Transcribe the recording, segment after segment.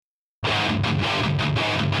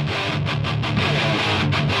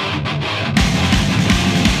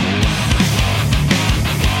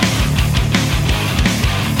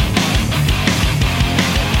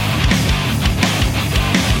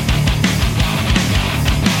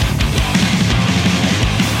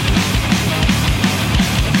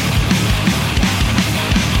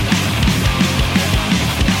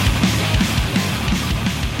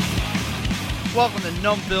Welcome to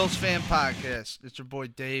Numb Bills Fan Podcast. It's your boy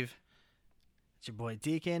Dave. It's your boy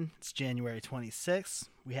Deacon. It's January 26th.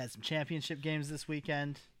 We had some championship games this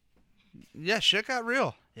weekend. Yeah, shit got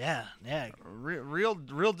real. Yeah.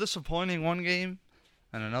 Real disappointing one game,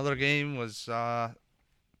 and another game was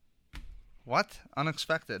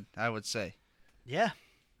unexpected, I would say. Yeah.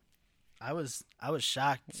 I was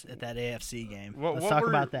shocked at that AFC game. Let's talk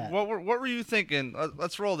about that. What were you thinking?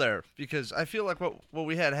 Let's roll there, because I feel like what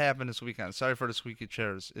we had happen this weekend, sorry for the squeaky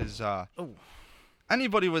chairs, is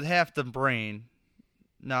anybody with half the brain,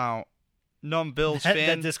 now, Numb Bills fan.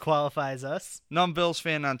 That disqualifies us. Numb Bills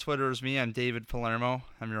fan on Twitter is me. I'm David Palermo.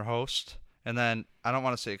 I'm your host. And then, I don't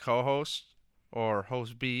want to say co-host or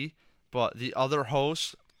host B, but the other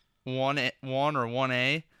host, 1 or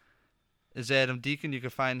 1A, is Adam Deacon. You can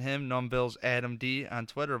find him, Numbill's Adam D, on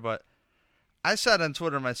Twitter. But I said on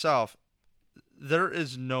Twitter myself, there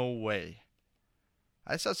is no way.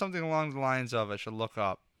 I said something along the lines of, I should look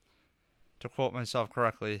up, to quote myself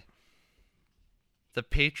correctly, the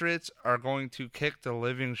Patriots are going to kick the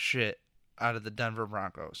living shit out of the Denver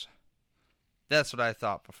Broncos. That's what I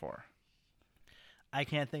thought before. I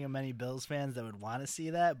can't think of many Bills fans that would want to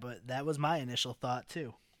see that, but that was my initial thought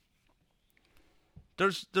too.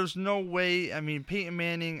 There's no way. I mean, Peyton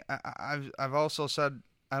Manning, I've also said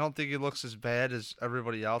I don't think he looks as bad as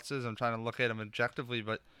everybody else is. I'm trying to look at him objectively,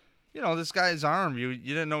 but this guy's arm, you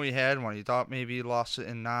didn't know he had one. You thought maybe he lost it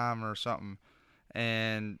in Nam or something,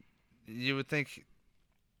 and you would think,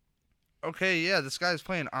 okay, yeah, this guy's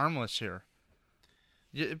playing armless here.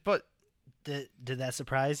 Yeah, but did that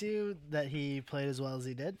surprise you that he played as well as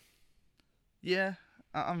he did? Yeah,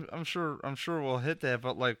 I'm sure we'll hit that.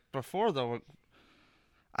 But like before though,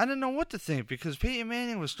 I didn't know what to think, because Peyton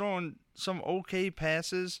Manning was throwing some okay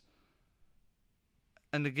passes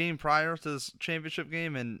in the game prior to this championship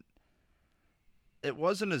game, and it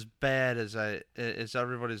wasn't as bad as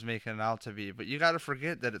everybody's making it out to be. But you got to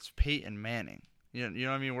forget that it's Peyton Manning. You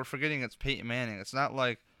know what I mean? We're forgetting it's Peyton Manning. It's not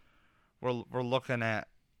like we're looking at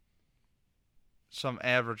some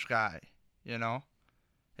average guy.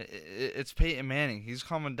 It's Peyton Manning. He's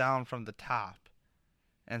coming down from the top.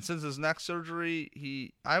 And since his neck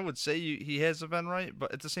surgery, I would say he hasn't been right,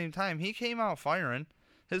 but at the same time, he came out firing.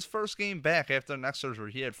 His first game back after the neck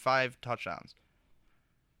surgery, he had 5 touchdowns.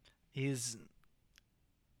 He's,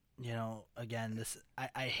 again,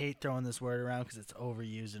 I hate throwing this word around because it's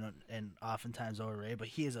overused and oftentimes overrated, but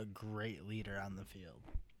he is a great leader on the field.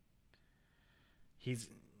 He's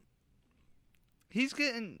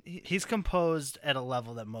composed at a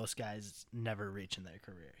level that most guys never reach in their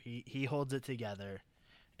career. He holds it together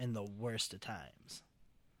in the worst of times.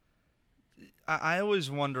 I always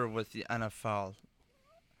wonder with the NFL.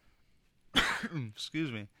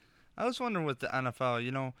 Excuse me. I always wonder with the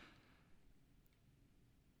NFL,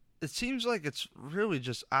 it seems like it's really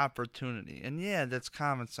just opportunity. And yeah, that's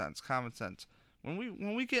common sense.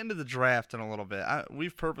 When we get into the draft in a little bit,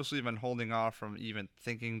 we've purposely been holding off from even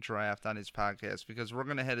thinking draft on these podcasts, because we're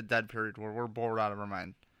going to hit a dead period where we're bored out of our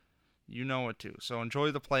mind. You know it too. So enjoy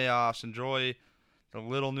the playoffs, enjoy the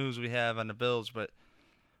little news we have on the Bills. But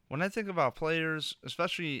when I think about players,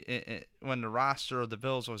 especially when the roster of the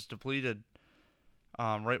Bills was depleted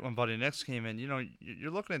right when Buddy Nix came in, you're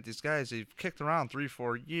looking at these guys, they've kicked around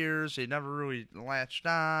 3-4 years, they never really latched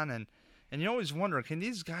on, and you always wonder, can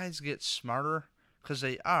these guys get smarter? Because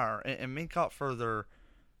they are, and make up for their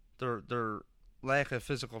lack of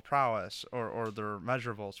physical prowess or their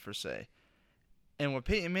measurables, per se. And with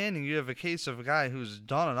Peyton Manning, you have a case of a guy who's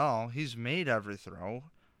done it all. He's made every throw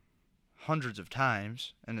hundreds of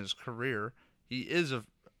times in his career. He is a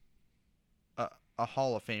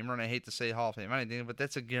Hall of Famer, and I hate to say Hall of Fame anything, but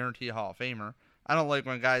that's a guaranteed Hall of Famer. I don't like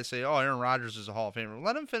when guys say, oh, Aaron Rodgers is a Hall of Famer.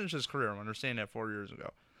 Let him finish his career. I understand that 4 years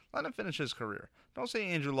ago. Let him finish his career. Don't say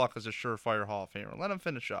Andrew Luck is a surefire Hall of Famer. Let him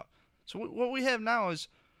finish up. So what we have now is,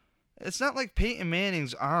 it's not like Peyton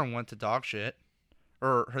Manning's arm went to dog shit.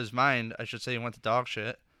 Or his mind, I should say, went to dog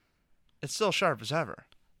shit. It's still sharp as ever.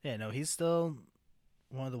 Yeah, no, he's still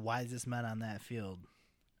one of the wisest men on that field.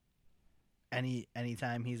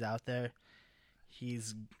 Anytime he's out there,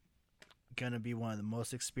 he's going to be one of the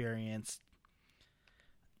most experienced,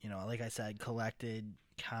 like I said, collected,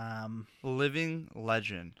 calm. Living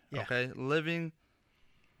legend. Yeah. Okay? Living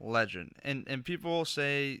legend. And people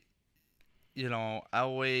say,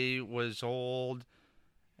 Elway was old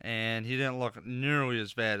and he didn't look nearly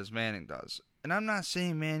as bad as Manning does. And I'm not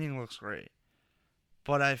saying Manning looks great,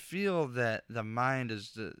 but I feel that the mind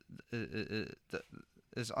is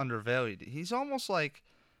undervalued. He's almost like,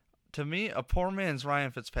 to me, a poor man's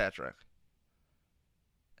Ryan Fitzpatrick.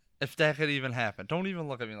 If that could even happen. Don't even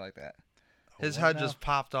look at me like that. His head just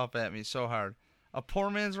popped up at me so hard. A poor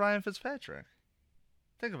man's Ryan Fitzpatrick.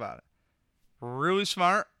 Think about it. Really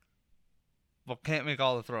smart, but can't make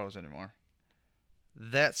all the throws anymore.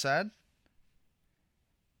 That said,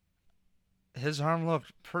 his arm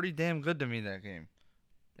looked pretty damn good to me that game.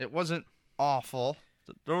 It wasn't awful.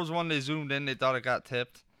 There was one they zoomed in, they thought it got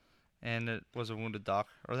tipped, and it was a wounded duck.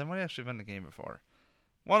 Or that might have actually been the game before.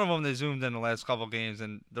 One of them they zoomed in the last couple games,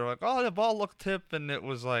 and they're like, oh, the ball looked tipped, and it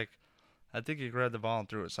was like, I think he grabbed the ball and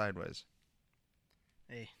threw it sideways.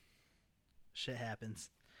 Hey, shit happens.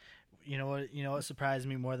 You know what surprised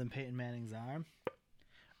me more than Peyton Manning's arm?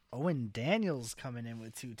 Owen Daniels coming in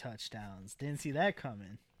with 2 touchdowns. Didn't see that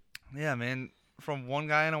coming. Yeah, man. From one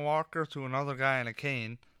guy in a walker to another guy in a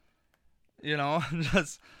cane.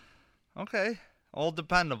 Just, okay. All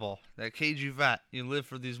dependable. That cagey vet. You live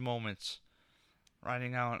for these moments.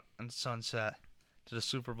 Riding out on sunset to the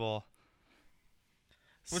Super Bowl.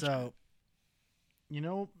 So, you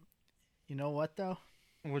know what, though?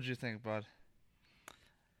 What'd you think, bud?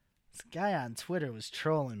 This guy on Twitter was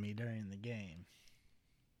trolling me during the game.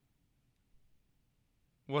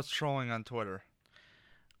 What's trolling on Twitter?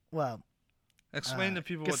 Well, explain to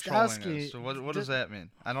people what trolling is. So what does that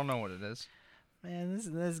mean? I don't know what it is. Man,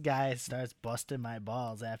 this guy starts busting my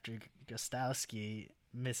balls after Gostowski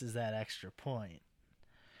misses that extra point.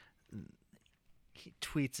 He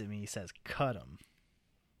tweets at me. He says, "Cut him."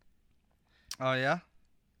 Oh yeah.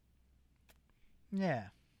 Yeah.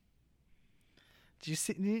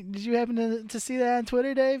 Did you happen to see that on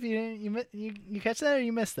Twitter, Dave? You catch that or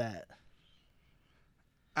you missed that?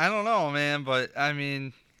 I don't know, man, but I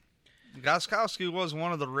mean, Gostkowski was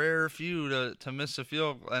one of the rare few to miss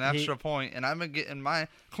an extra point, and I've been getting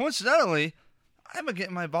coincidentally, I've been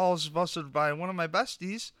getting my balls busted by one of my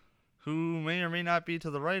besties, who may or may not be to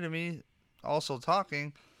the right of me, also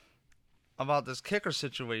talking about this kicker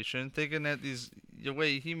situation, thinking that the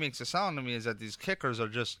way he makes it sound to me is that these kickers are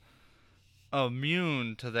just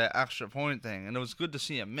immune to that extra point thing, and it was good to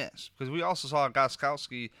see him miss, because we also saw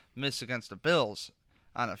Gostkowski miss against the Bills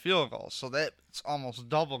on a field goal, so that's almost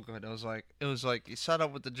double good. It was like you set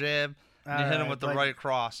up with the jab, and you hit him with the right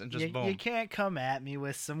cross, and just boom. You can't come at me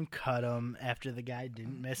with some cut him after the guy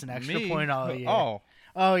didn't miss an extra point all year.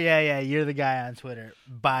 Oh yeah, you're the guy on Twitter.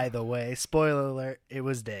 By the way, spoiler alert, it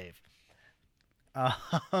was Dave.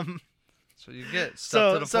 So you get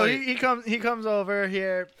stuff to the plate. He comes over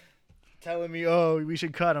here telling me, oh, we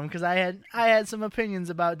should cut him, because I had some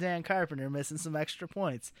opinions about Dan Carpenter missing some extra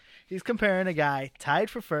points. He's comparing a guy tied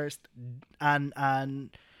for first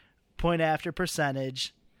on point after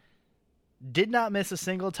percentage, did not miss a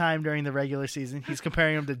single time during the regular season. He's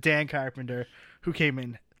comparing him to Dan Carpenter, who came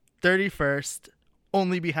in 31st,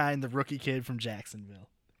 only behind the rookie kid from Jacksonville.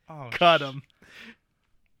 Oh, cut him.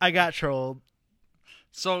 I got trolled.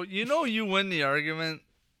 So you win the argument.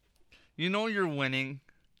 You're winning.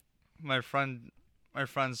 My friends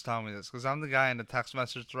tell me this, because I'm the guy in the text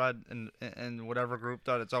message thread and whatever group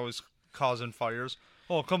that it's always causing fires.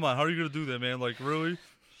 Oh, come on, how are you gonna do that, man? Like, really?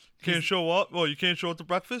 Can't show up? Well, you can't show up to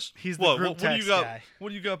breakfast? He's the group text guy. What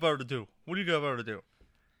do you got better to do?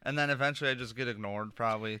 And then eventually I just get ignored.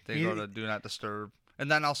 Probably they go to do not disturb, and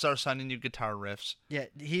then I'll start sending you guitar riffs. Yeah,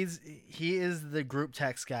 he is the group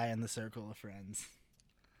text guy in the circle of friends.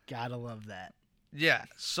 Gotta love that. Yeah,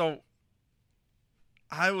 so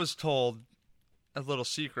I was told a little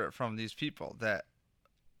secret from these people that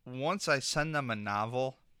once I send them a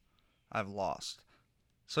novel, I've lost.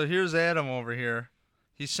 So here's Adam over here.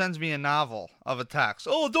 He sends me a novel of a text.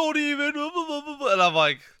 Oh, don't even. And I'm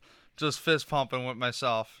like, just fist pumping with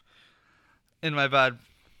myself in my bed,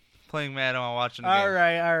 playing Madden while watching the game. All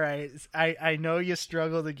right. I know you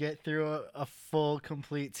struggle to get through a full,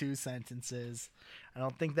 complete 2 sentences. I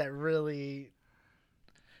don't think that really...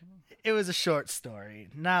 It was a short story.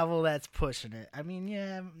 Novel, that's pushing it. I mean,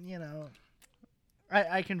 yeah,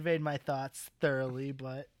 I conveyed my thoughts thoroughly,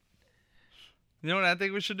 but... You know what I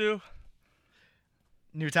think we should do?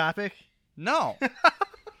 New topic? No.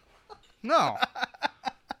 No.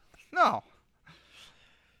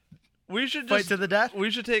 We should just... Fight to the death? We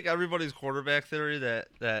should take everybody's quarterback theory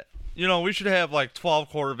that we should have like 12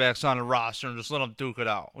 quarterbacks on a roster and just let them duke it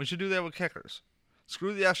out. We should do that with kickers.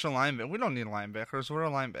 Screw the extra linebacker. We don't need linebackers. What are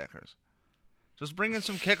linebackers? Just bring in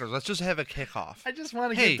some kickers. Let's just have a kickoff. I just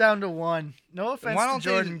want to get down to one. No offense why to don't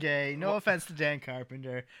Jordan Gay. No offense to Dan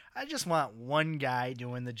Carpenter. I just want one guy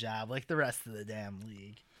doing the job like the rest of the damn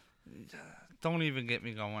league. Don't even get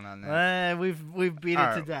me going on that. We've beat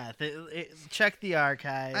it to death. Check the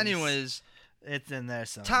archives. Anyways, it's in there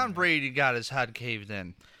somewhere. Tom Brady got his head caved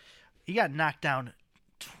in. He got knocked down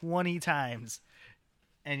 20 times.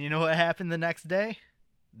 And you know what happened the next day?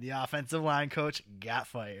 The offensive line coach got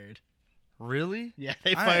fired. Really? Yeah,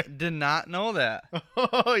 they fired. I did not know that.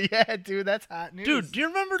 Oh, yeah, dude, that's hot news. Dude, do you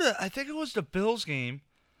remember I think it was the Bills game.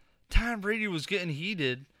 Tom Brady was getting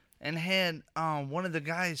heated and had one of the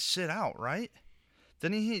guys sit out, right?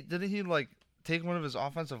 Didn't he like take one of his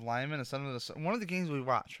offensive linemen and send him to one of the games we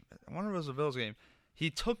watched? One of it was a Bills game. He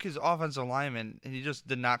took his offensive lineman and he just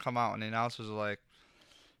did not come out, and the announcers were like,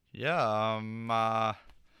 "Yeah,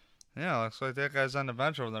 looks like that guy's on the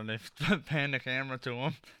bench over there." And they panned the camera to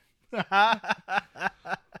him. I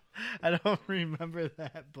don't remember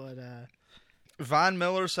that, but Von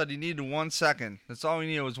Miller said he needed 1 second. That's all he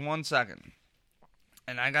needed was 1 second.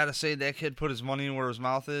 And I gotta say, that kid put his money where his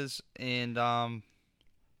mouth is, and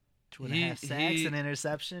 2.5 sacks, an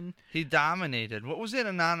interception. He dominated. What was that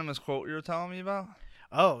anonymous quote you were telling me about?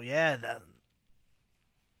 Oh yeah,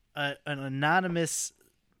 an anonymous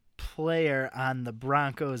player on the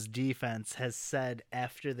Broncos defense has said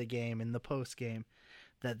after the game, in the post game,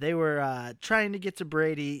 that they were trying to get to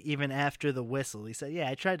Brady even after the whistle. He said, "Yeah,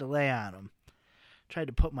 I tried to lay on him. Tried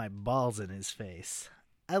to put my balls in his face."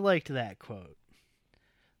 I liked that quote.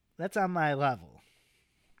 That's on my level.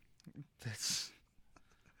 That's...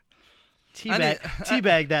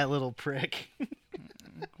 Teabag that little prick.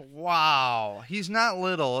 Wow. He's not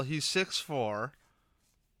little. He's 6'4".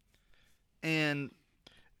 And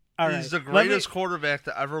he's the greatest quarterback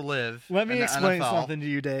to ever live. Let me explain NFL. something to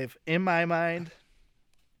you, Dave. In my mind...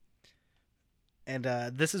 And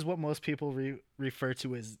this is what most people refer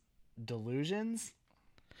to as delusions.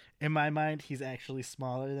 In my mind, he's actually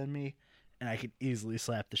smaller than me, and I could easily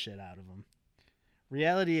slap the shit out of him.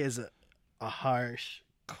 Reality is a harsh,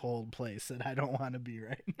 cold place that I don't want to be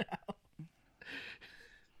right now.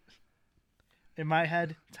 In my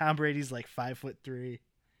head, Tom Brady's like 5'3",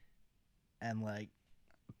 and like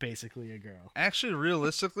basically a girl. Actually,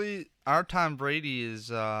 realistically, our Tom Brady is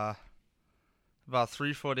about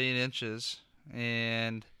 3'8"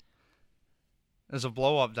 and there's a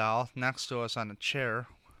blow-up doll next to us on a chair.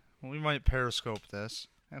 We might Periscope this.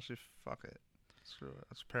 Actually, fuck it. Screw it.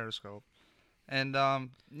 Let's Periscope. And,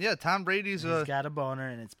 Tom Brady's He's got a boner,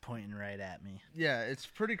 and it's pointing right at me. Yeah, it's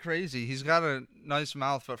pretty crazy. He's got a nice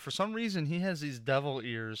mouth, but for some reason, he has these devil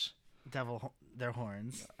ears. They're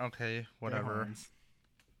horns. Okay, whatever.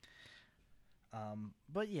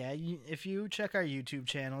 But yeah, if you check our YouTube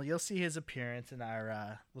channel, you'll see his appearance in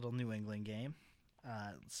our little New England game.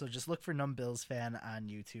 So just look for Numb Bills Fan on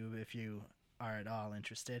YouTube if you are at all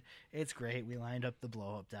interested. It's great. We lined up the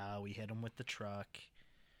blow-up doll. We hit him with the truck.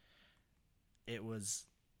 It was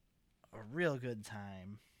a real good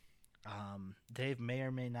time. Dave may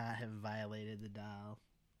or may not have violated the doll.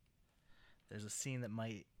 There's a scene that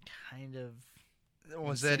might kind of...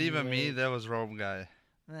 Was that even me? That was Robe Guy.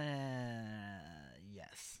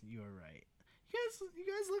 Yes, you are right. You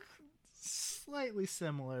guys look slightly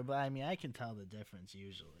similar, but I mean, I can tell the difference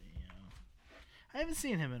usually. You know, I haven't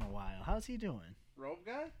seen him in a while. How's he doing? Robe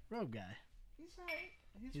Guy. He's alright.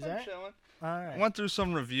 He's alright? chilling. All right. Went through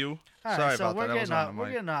some review. All Sorry right, so about that.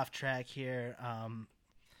 We're getting off track here.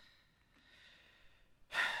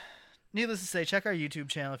 Needless to say, check our YouTube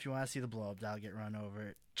channel if you want to see the blow up doll get run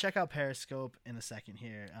over. Check out Periscope in a second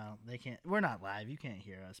here. We're not live. You can't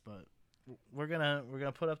hear us, but we're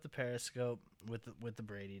gonna put up the Periscope with the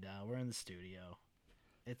Brady doll. We're in the studio.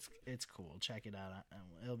 It's cool. Check it out.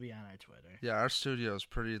 It'll be on our Twitter. Yeah, our studio is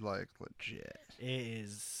pretty legit. It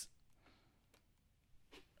is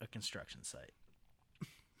a construction site.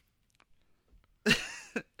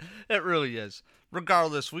 It really is.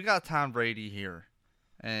 Regardless, we got Tom Brady here,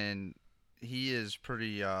 and he is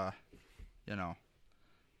pretty,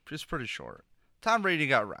 just pretty short. Tom Brady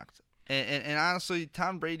got wrecked, and honestly,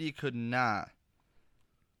 Tom Brady could not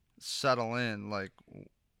settle in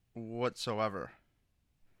whatsoever.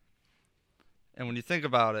 And when you think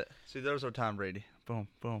about it, see, there's our Tom Brady. Boom,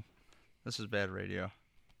 boom. This is bad radio.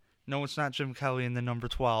 No, it's not Jim Kelly in the number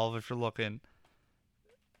 12. If you're looking,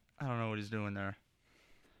 I don't know what he's doing there.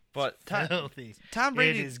 But Tom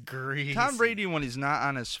Brady it is greasy. Tom Brady, when he's not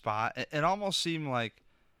on his spot, it almost seemed like,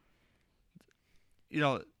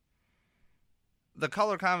 the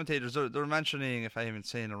color commentators, they're mentioning, if I even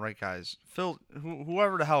saying the right guys,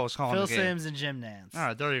 whoever the hell was calling Phil the game. Simms and Jim Nantz. All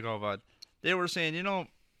right, there you go, bud. They were saying,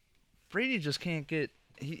 Brady just can't get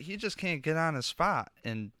he just can't get on his spot,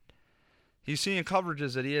 and he's seeing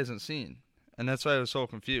coverages that he hasn't seen, and that's why I was so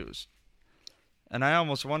confused. And I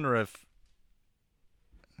almost wonder if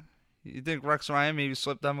you think Rex Ryan maybe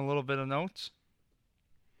slipped them a little bit of notes.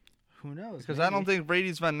 Who knows? Because maybe. I don't think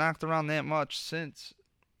Brady's been knocked around that much since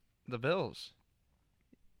the Bills.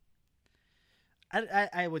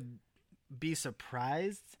 I would be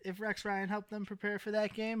surprised if Rex Ryan helped them prepare for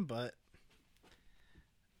that game, but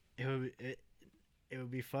it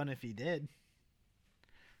would be fun if he did.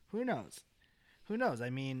 Who knows? Who knows? I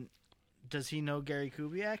mean, does he know Gary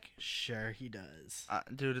Kubiak? Sure, he does.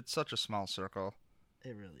 Dude, it's such a small circle.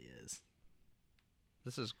 It really is.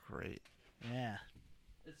 This is great. Yeah.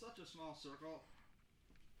 It's such a small circle.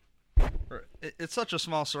 It's such a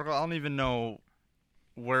small circle. I don't even know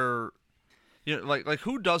where, like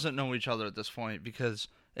who doesn't know each other at this point, because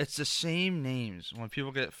it's the same names when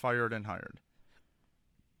people get fired and hired.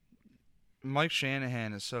 Mike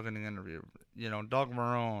Shanahan is still getting interviewed. Doug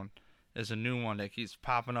Marrone is a new one that keeps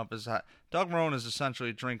popping up as hot. Doug Marrone is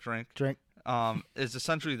essentially drink. Is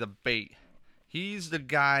essentially the bait. He's the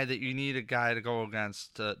guy that you need a guy to go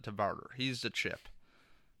against to barter. He's the chip.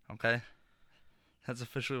 Okay? That's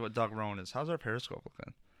officially what Doug Marrone is. How's our Periscope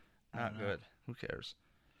looking? Not good. Who cares?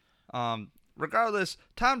 Regardless,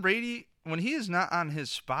 Tom Brady, when he is not on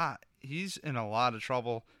his spot, he's in a lot of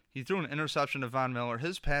trouble. He threw an interception to Von Miller.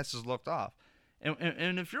 His passes looked off.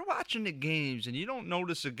 And if you're watching the games and you don't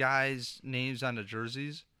notice the guys' names on the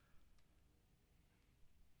jerseys,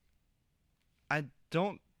 I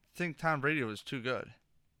don't think Tom Brady was too good.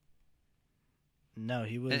 No,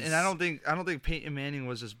 he was. And I don't think Peyton Manning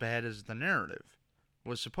was as bad as the narrative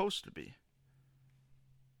was supposed to be.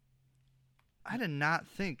 I did not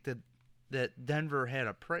think that Denver had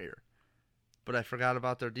a prayer, but I forgot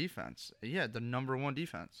about their defense. Yeah, the number one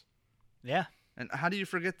defense. Yeah. And how do you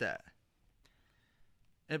forget that?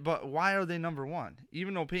 But why are they number one?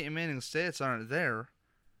 Even though Peyton Manning's stats aren't there,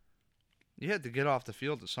 you had to get off the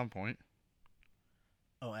field at some point.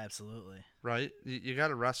 Oh, absolutely. Right? You got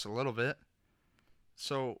to rest a little bit.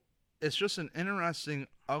 So it's just an interesting,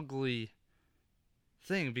 ugly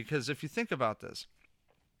thing, because if you think about this,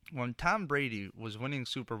 when Tom Brady was winning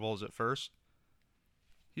Super Bowls at first,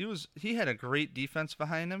 he had a great defense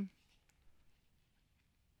behind him,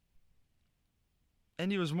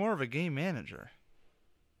 and he was more of a game manager.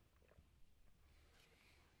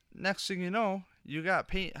 Next thing you know, you got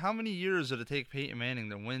Peyton. How many years did it take Peyton Manning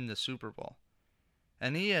to win the Super Bowl?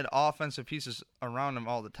 And he had offensive pieces around him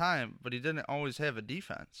all the time, but he didn't always have a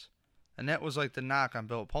defense. And that was like the knock on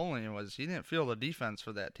Bill Polian, was he didn't feel the defense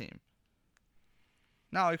for that team.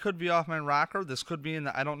 Now, I could be off my rocker. This could be in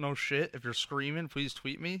the I don't know shit. If you're screaming, please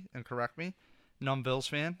tweet me and correct me. Numb Bills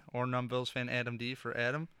fan, or Numb Bills fan Adam D for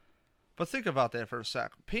Adam. But think about that for a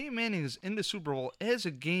sec. Peyton Manning is in the Super Bowl as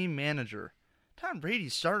a game manager. Tom Brady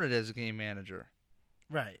started as a game manager.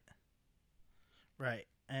 Right.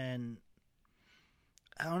 And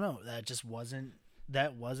I don't know,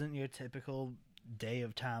 that wasn't your typical day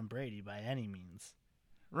of Tom Brady by any means.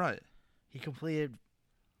 Right. He completed,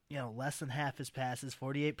 less than half his passes,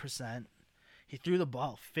 48%. He threw the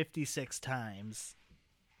ball 56 times.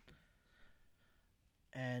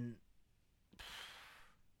 And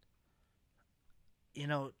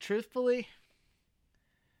truthfully,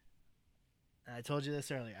 I told you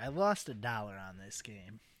this earlier, I lost $1 on this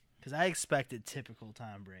game because I expected typical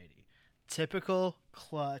Tom Brady. Typical,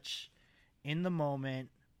 clutch, in the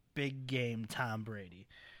moment, big game Tom Brady.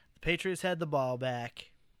 The Patriots had the ball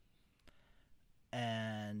back,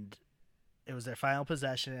 and it was their final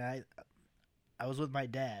possession. And I was with my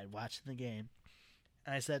dad watching the game,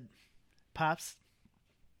 and I said, "Pops,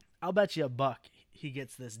 I'll bet you $1 he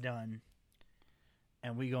gets this done,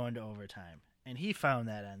 and we go into overtime." And he found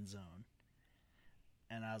that end zone.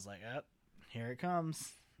 And I was like, "Oh, here it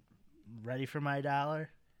comes. Ready for my $1."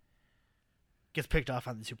 Gets picked off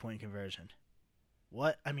on the 2-point conversion.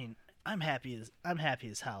 What? I mean, I'm happy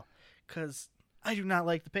as hell, because I do not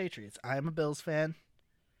like the Patriots. I am a Bills fan.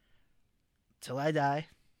 Till I die.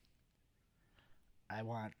 I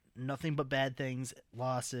want nothing but bad things,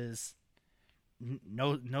 losses,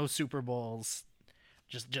 no Super Bowls.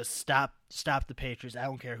 Just stop the Patriots. I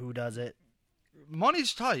don't care who does it.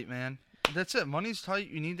 Money's tight, man. That's it. Money's tight.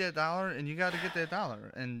 You need that $1, and you got to get that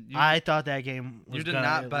 $1. And I thought that game was you did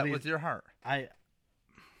not bet with your heart.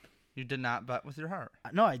 You did not bet with your heart.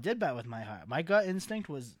 No, I did bet with my heart. My gut instinct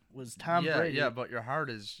was Tom Brady. Yeah, but your heart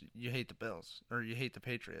is you hate the Bills or you hate the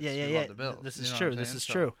Patriots. Yeah. You love the Bills. This is true. This is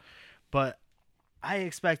true. But I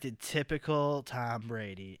expected typical Tom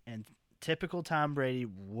Brady, and typical Tom Brady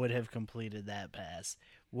would have completed that pass.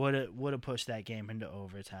 Would have pushed that game into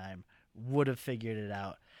overtime. would have figured it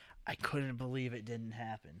out. I couldn't believe it didn't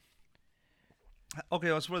happen.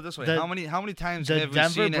 Okay, let's put it this way: how many times The have we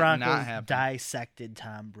Denver seen it Broncos not happen? dissected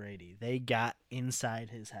Tom Brady. They got inside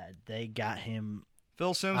his head. They got him.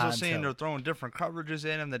 Phil Simms was saying tilt. they're throwing different coverages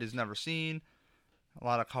at him that he's never seen. A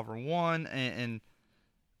lot of cover one, and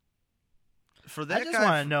for that I just guy,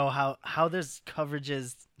 want to know how there's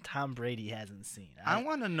coverages Tom Brady hasn't seen. I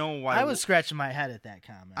want to know why. I was scratching my head at that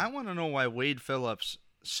comment. I want to know why Wade Phillips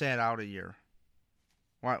sat out a year.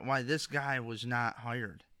 Why this guy was not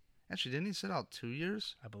hired? Actually, didn't he sit out 2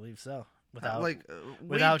 years? I believe so. Without Wade,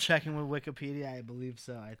 checking with Wikipedia, I believe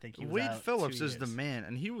so. I think he was Wade out Phillips 2 is the years. man,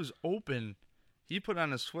 and he was open. He put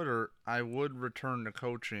on his Twitter, "I would return to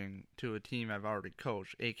coaching to a team I've already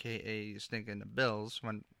coached," aka stinking the Bills.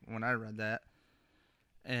 When I read that,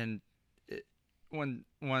 and when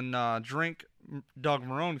Drink Doug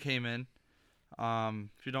Marrone came in,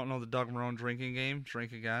 if you don't know the Doug Marrone drinking game,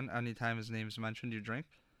 drink again. Anytime his name is mentioned, you drink.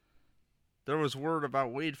 There was word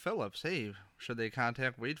about Wade Phillips. Hey, should they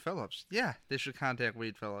contact Wade Phillips? Yeah, they should contact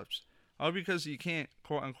Wade Phillips. All because you can't,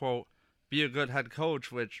 quote unquote, be a good head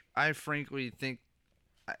coach, which I frankly think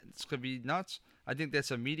this could be nuts. I think that's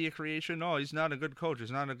a media creation. No, he's not a good coach. He's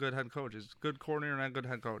not a good head coach. He's a good coordinator, not a good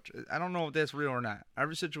head coach. I don't know if that's real or not.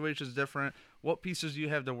 Every situation is different. What pieces do you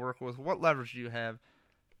have to work with? What leverage do you have?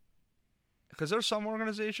 Because there's some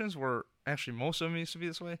organizations where, actually most of them used to be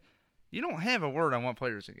this way, you don't have a word on what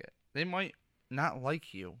players to get. They might not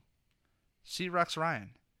like you. See Rex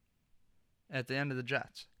Ryan at the end of the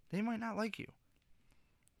Jets. They might not like you.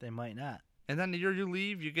 They might not. And then the year you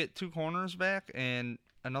leave, you get 2 corners back and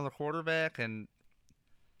another quarterback and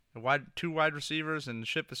two wide receivers, and the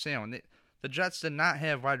ship is sailing. The Jets did not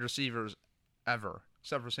have wide receivers ever,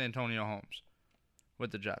 except for Santonio Holmes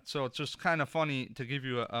with the Jets. So it's just kind of funny to give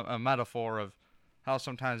you a metaphor of how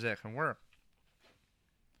sometimes that can work.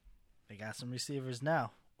 They got some receivers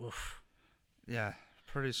now. Oof. Yeah,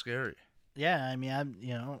 pretty scary. Yeah, I mean,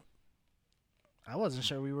 I wasn't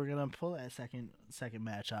sure we were gonna pull that second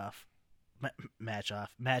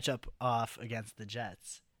matchup off against the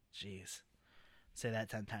Jets. Jeez, say that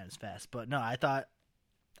 10 times fast. But no, I thought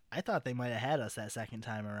they might have had us that second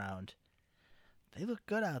time around. They look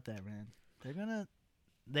good out there, man.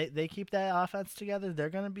 They keep that offense together. They're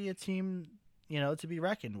gonna be a team, to be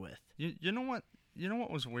reckoned with. You know what? You know what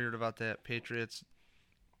was weird about that Patriots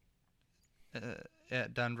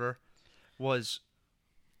at Denver was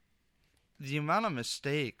the amount of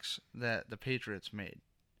mistakes that the Patriots made.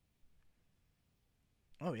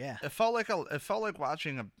 Oh yeah, It felt like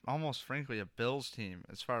watching almost frankly a Bills team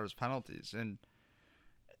as far as penalties, and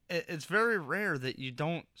it's very rare that you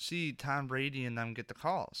don't see Tom Brady and them get the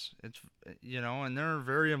calls. It's and they're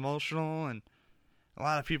very emotional, and a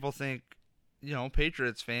lot of people think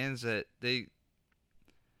Patriots fans that they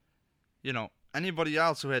anybody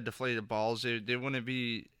else who had deflated balls, they wouldn't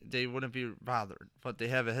be bothered. But they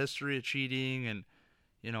have a history of cheating, and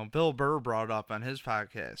Bill Burr brought up on his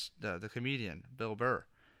podcast, the comedian Bill Burr,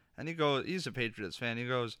 and he's a Patriots fan. He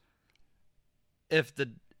goes, if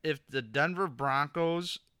the Denver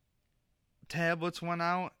Broncos tablets went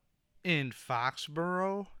out in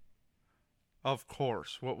Foxborough, of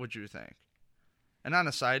course, what would you think? And on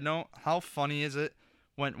a side note, how funny is it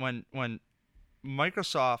when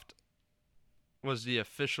Microsoft was the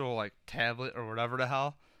official tablet or whatever the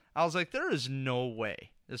hell? I was like, there is no way.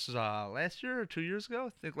 This is last year or 2 years ago.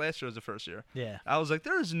 I think last year was the first year. yeah. I was like,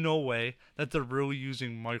 there is no way that they're really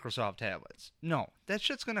using Microsoft tablets. No, that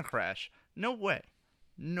shit's gonna crash. No way.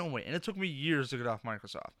 No way. And it took me years to get off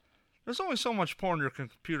Microsoft. There's only so much porn your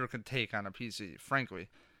computer can take on a PC, frankly.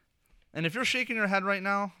 And if you're shaking your head right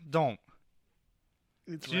now, don't.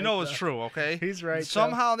 It's It's true, okay? He's right.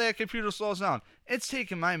 Somehow that computer slows down. It's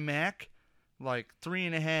taking my Mac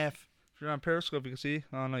 3.5. If you're on Periscope, you can see.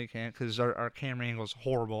 Oh, no, you can't because our camera angle is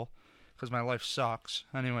horrible because my life sucks.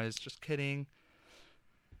 Anyways, just kidding.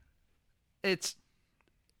 It's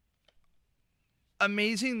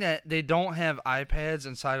amazing that they don't have iPads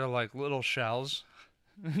inside of little shells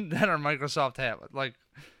that are Microsoft tablet.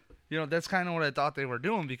 That's kind of what I thought they were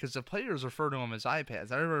doing because the players refer to them as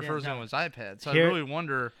iPads. Everybody refers to them as iPads. So I really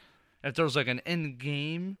wonder if there's an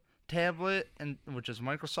in-game tablet, which is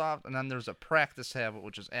Microsoft, and then there's a practice tablet,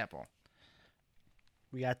 which is Apple.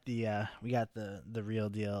 We got the real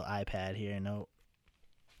deal iPad here. No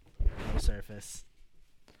Surface.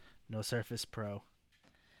 No Surface Pro.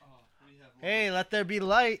 Hey, let there be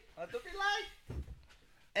light. Let there be light.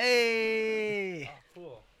 Hey. Oh,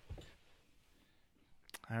 cool.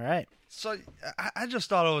 All right. So I just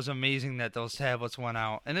thought it was amazing that those tablets went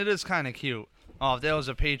out, and it is kind of cute. Oh, if that was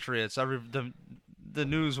the Patriots, the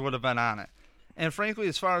news would have been on it. And frankly,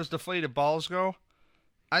 as far as deflated balls go,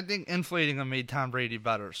 I think inflating them made Tom Brady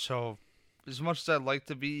better. So as much as I'd like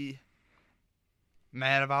to be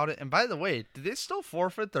mad about it, and by the way, did they still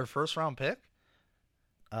forfeit their first round pick?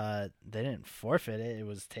 They didn't forfeit it. It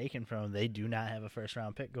was taken from them. They do not have a first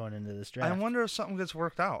round pick going into this draft. I wonder if something gets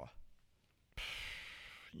worked out.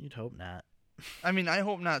 You'd hope not. I mean, I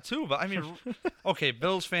hope not too, but I mean, okay,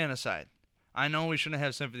 Bills fan aside, I know we shouldn't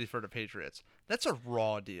have sympathy for the Patriots. That's a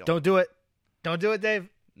raw deal. Don't do it. Don't do it, Dave.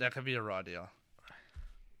 That could be a raw deal.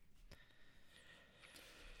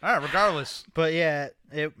 All right, regardless. But yeah,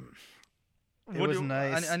 it was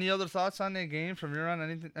nice. Any other thoughts on that game from your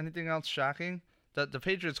end? Anything else shocking? That the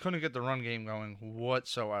Patriots couldn't get the run game going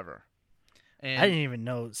whatsoever. And I didn't even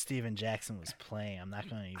know Steven Jackson was playing. I'm not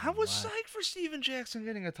going to even I was lie. psyched for Steven Jackson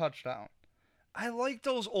getting a touchdown. I like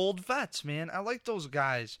those old vets, man. I like those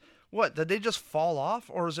guys. What, did they just fall off,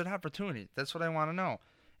 or is it opportunity? That's what I want to know.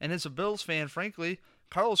 And as a Bills fan, frankly,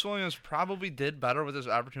 Carlos Williams probably did better with his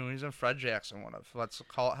opportunities than Fred Jackson would have. Let's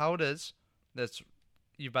call it how it is.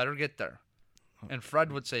 You better get there. And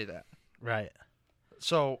Fred would say that. Right.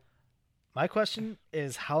 So my question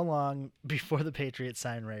is, how long before the Patriots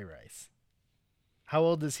sign Ray Rice? How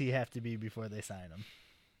old does he have to be before they sign him?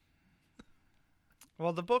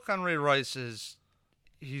 Well, the book on Ray Rice is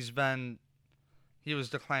he was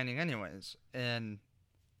declining anyways, and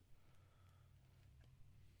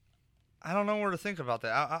I don't know where to think about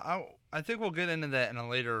that. I think we'll get into that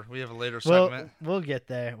we have a later segment. We'll get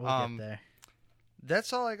there. We'll get there.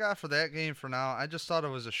 That's all I got for that game for now. I just thought it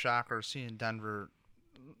was a shocker seeing Denver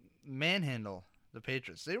manhandle the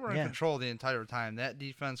Patriots. They were in control the entire time. That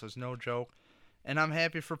defense was no joke, and I'm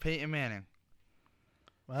happy for Peyton Manning.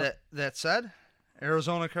 Well, that said,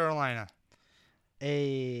 Arizona, Carolina.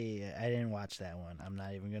 Hey, I didn't watch that one. I'm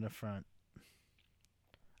not even going to front.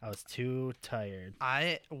 I was too tired.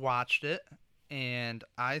 I watched it, and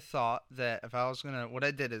I thought that if I was going to... What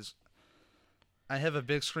I did is I have a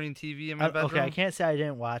big screen TV in my bedroom. Okay, I can't say I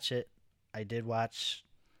didn't watch it. I did watch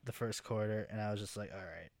the first quarter, and I was just like, all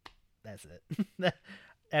right, that's it.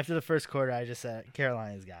 After the first quarter, I just said,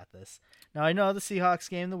 Carolina's got this. Now, I know the Seahawks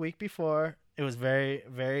game the week before, it was very,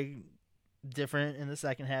 very different in the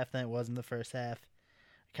second half than it was in the first half.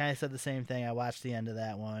 I kind of said the same thing. I watched the end of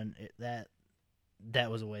that one. That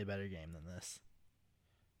was a way better game than this.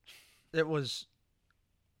 It was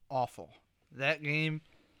awful. That game...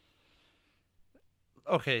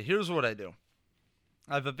 Okay, here's what I do.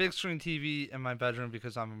 I have a big screen TV in my bedroom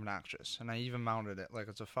because I'm obnoxious, and I even mounted it like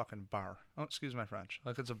it's a fucking bar. Oh, excuse my French.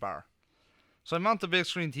 Like it's a bar. So I mount the big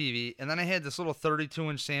screen TV, and then I had this little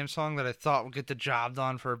 32-inch Samsung that I thought would get the job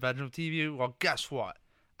done for a bedroom TV. Well, guess what?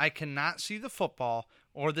 I cannot see the football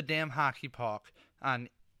or the damn hockey puck on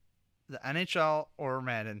the NHL or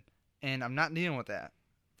Madden, and I'm not dealing with that.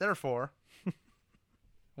 Therefore,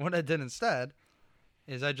 what I did instead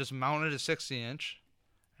is I just mounted a 60-inch,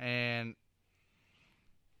 and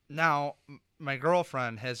now my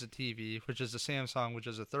girlfriend has a TV, which is a Samsung, which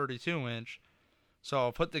is a 32-inch. So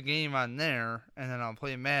I'll put the game on there, and then I'll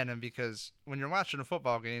play Madden, because when you're watching the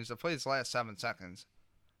football games, the plays last 7 seconds.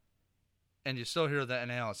 And you still hear the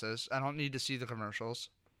analysis. I don't need to see the commercials.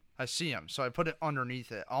 I see them, so I put it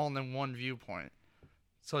underneath it, all in one viewpoint.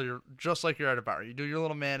 So you're just like you're at a bar. You do your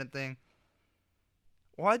little Madden thing.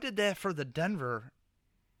 Well, I did that for the Denver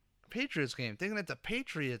Patriots game, thinking that the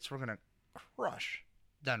Patriots were going to crush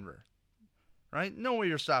Denver. Right? No way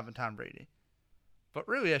you're stopping Tom Brady. But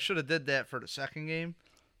really, I should have did that for the second game,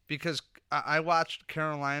 because I watched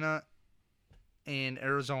Carolina and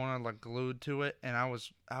Arizona like glued to it, and I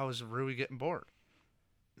was really getting bored.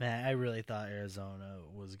 Man, I really thought Arizona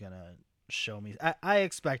was gonna show me. I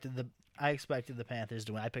expected the Panthers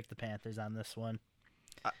to win. I picked the Panthers on this one,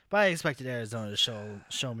 but I expected Arizona to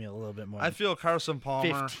show me a little bit more. I feel Carson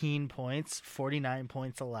Palmer 15 points, 49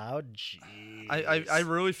 points allowed. Jeez. I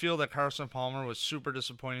really feel that Carson Palmer was super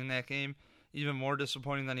disappointing in that game. Even more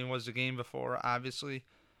disappointing than he was the game before, obviously.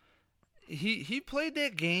 He played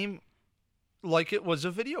that game like it was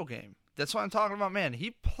a video game. That's what I'm talking about, man.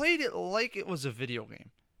 He played it like it was a video game.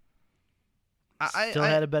 Still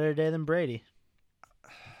had a better day than Brady.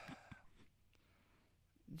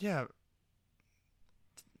 Yeah.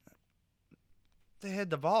 They had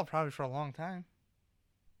the ball probably for a long time.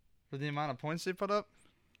 For the amount of points they put up.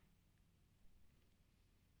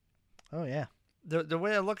 Oh, yeah. The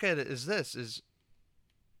way I look at it is this, is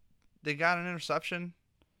they got an interception,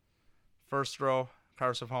 first throw,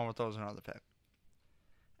 Carson Palmer throws another pick.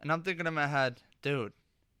 And I'm thinking in my head, dude,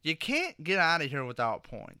 you can't get out of here without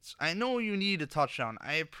points. I know you need a touchdown.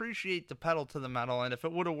 I appreciate the pedal to the metal, and if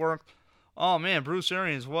it would have worked, oh man, Bruce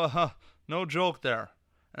Arians, well, no joke there.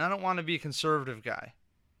 And I don't want to be a conservative guy.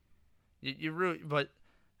 You really, but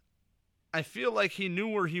I feel like he knew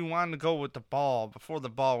where he wanted to go with the ball before the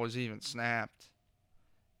ball was even snapped.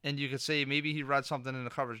 And you could say maybe he read something in the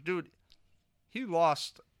coverage. Dude, he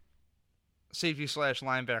lost safety /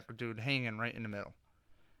 linebacker dude hanging right in the middle.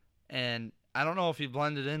 And I don't know if he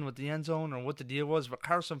blended in with the end zone or what the deal was, but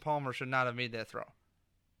Carson Palmer should not have made that throw.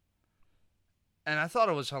 And I thought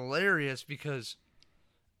it was hilarious because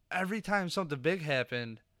every time something big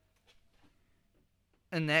happened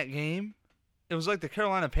in that game, it was like the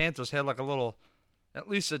Carolina Panthers had like a little, at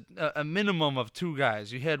least a minimum of 2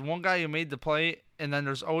 guys. You had one guy who made the play, and then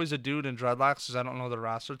there's always a dude in dreadlocks, because I don't know the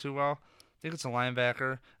roster too well. I think it's a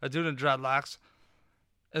linebacker. A dude in dreadlocks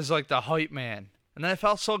is like the hype man. And then I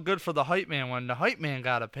felt so good for the hype man when the hype man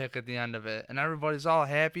got a pick at the end of it. And everybody's all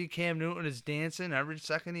happy. Cam Newton is dancing every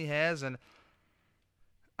second he has. And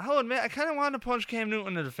I'll admit, I kind of wanted to punch Cam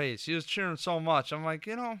Newton in the face. He was cheering so much. I'm like,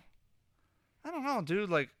 I don't know, dude.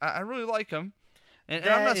 Like, I really like him. And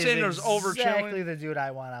I'm not saying there's over cheering. Exactly the dude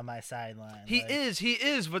I want on my sideline. He is.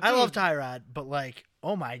 But I dude, love Tyrod, but like,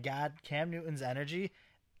 oh my God, Cam Newton's energy,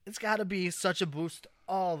 it's got to be such a boost to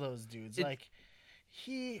all those dudes.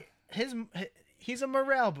 He's a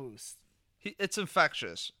morale boost. It's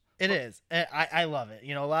infectious. It is. I love it.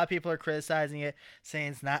 A lot of people are criticizing it,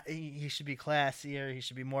 saying it's not. He should be classier. He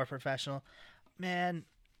should be more professional. Man,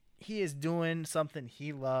 he is doing something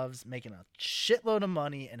he loves, making a shitload of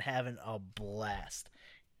money and having a blast.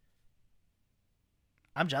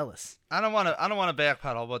 I'm jealous. I don't want to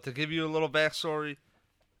backpedal, but to give you a little backstory,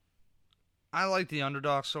 I like the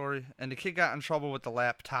underdog story, and the kid got in trouble with the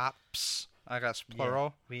laptops. I guess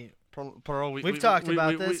plural. Yeah, plural. We've talked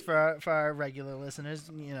about this for our regular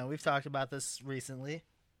listeners. We've talked about this recently,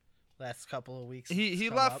 last couple of weeks. He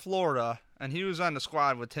left Florida, and he was on the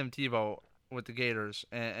squad with Tim Tebow with the Gators,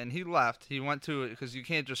 and he left. He went to, because you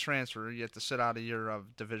can't just transfer. You have to sit out a year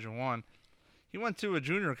of Division I. He went to a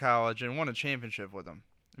junior college and won a championship with them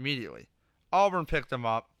immediately. Auburn picked him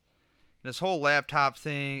up. This whole laptop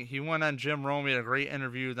thing, he went on Jim Rome. He had a great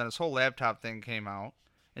interview. Then this whole laptop thing came out.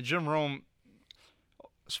 And Jim Rome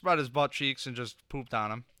spread his butt cheeks and just pooped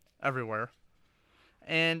on him everywhere.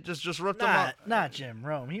 And just ripped him up. Not Jim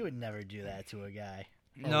Rome. He would never do that to a guy.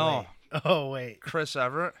 No. Wait. Chris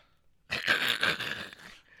Everett.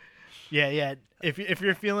 Yeah. If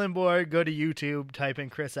you're feeling bored, go to YouTube, type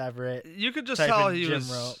in Chris Everett. You could just tell he Jim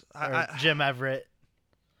was... Jim Everett.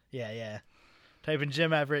 Yeah. Type in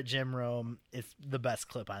Jim Everett, Jim Rome. It's the best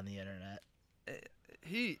clip on the internet.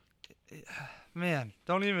 Man,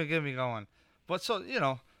 don't even get me going. But so,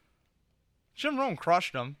 Jim Rome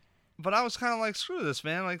crushed him. But I was kind of like, screw this,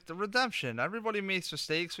 man. Like, the redemption. Everybody makes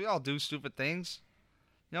mistakes. We all do stupid things.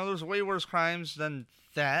 There's way worse crimes than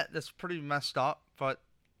that. That's pretty messed up. But,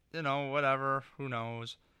 whatever. Who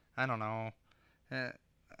knows? I don't know.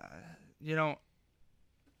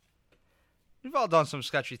 We've all done some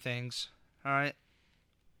sketchy things. All right.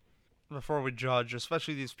 Before we judge,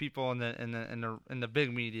 especially these people in the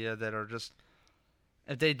big media that are just,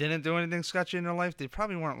 if they didn't do anything sketchy in their life, they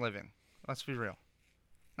probably weren't living. Let's be real.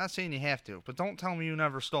 Not saying you have to, but don't tell me you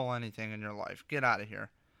never stole anything in your life. Get out of here.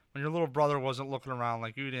 When your little brother wasn't looking around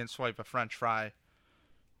like you didn't swipe a French fry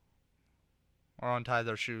or untie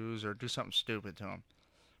their shoes or do something stupid to them.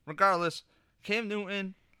 Regardless, Cam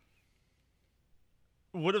Newton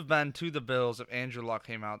would have been to the Bills if Andrew Luck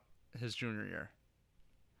came out his junior year.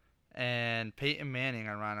 And Peyton Manning,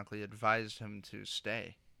 ironically, advised him to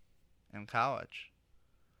stay in college.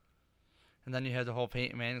 And then you had the whole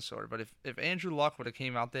Peyton Manning story. But if Andrew Luck would have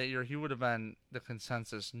came out that year, he would have been the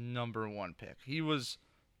consensus #1 pick. He was,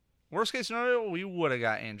 worst case scenario, we would have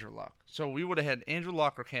got Andrew Luck. So we would have had Andrew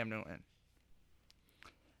Luck or Cam Newton.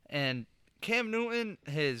 And Cam Newton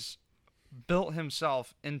has built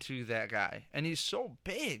himself into that guy. And he's so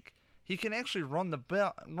big. He can actually run the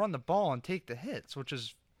ball and take the hits, which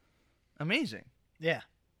is amazing. Yeah.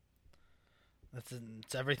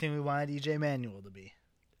 It's everything we wanted E.J. Manuel to be.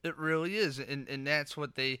 It really is. And that's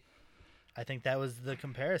what they... I think that was the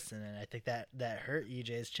comparison, and I think that hurt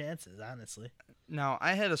E.J.'s chances, honestly. Now,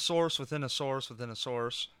 I had a source within a source within a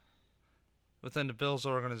source within the Bills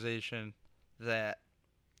organization that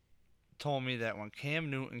told me that when Cam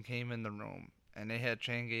Newton came in the room, and they had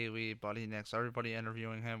Chan Gailey, Buddy Nix, everybody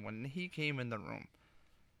interviewing him, when he came in the room,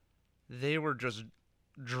 they were just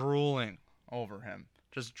drooling over him.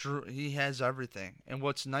 He has everything. And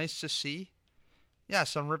what's nice to see,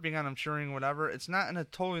 yes, I'm ripping on him, cheering, whatever. It's not in a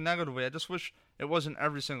totally negative way. I just wish it wasn't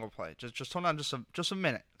every single play. Just hold on just a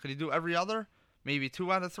minute. Could he do every other? Maybe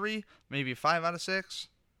 2 out of 3? Maybe 5 out of 6?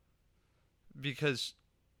 Because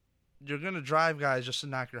you're going to drive guys just to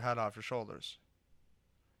knock your head off your shoulders.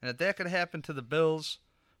 And if that could happen to the Bills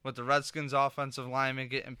with the Redskins offensive lineman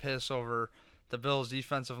getting pissed over the Bills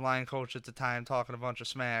defensive line coach at the time talking a bunch of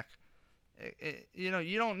smack, you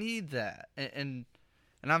don't need that. And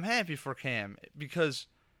I'm happy for Cam because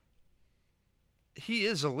he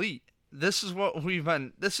is elite. This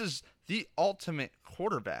is the ultimate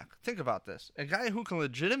quarterback. Think about this. A guy who can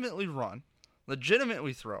legitimately run,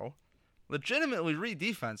 legitimately throw, legitimately read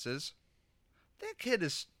defenses. That kid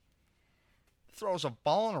throws a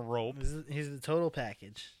ball on a rope. He's the total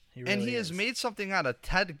package. He has made something out of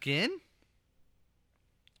Ted Ginn.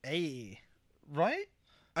 Hey. Right?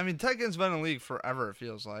 I mean, Ted Ginn's been in the league forever, it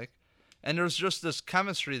feels like. And there's just this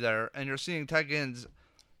chemistry there, and you're seeing Ted Ginn's,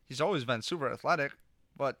 he's always been super athletic,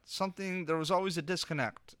 but there was always a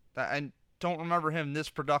disconnect. I don't remember him this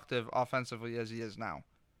productive offensively as he is now.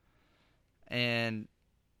 And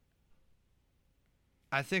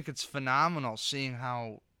I think it's phenomenal seeing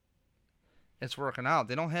how it's working out.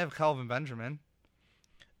 They don't have Kelvin Benjamin.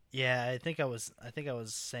 Yeah, I think I was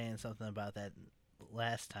saying something about that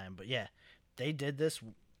last time, but yeah, they did this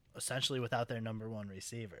essentially without their number one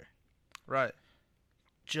receiver. Right.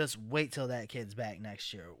 Just wait till that kid's back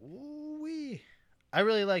next year. Ooh-wee. I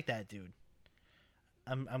really like that dude.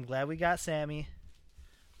 I'm glad we got Sammy,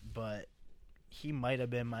 but he might have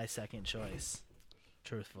been my second choice,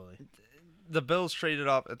 truthfully. The Bills traded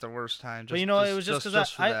up at the worst time. But it was just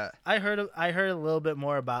because I heard a little bit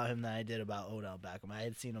more about him than I did about Odell Beckham. I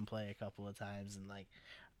had seen him play a couple of times, and like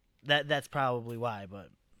that's probably why. But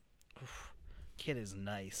kid is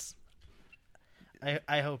nice.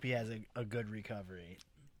 I hope he has a good recovery.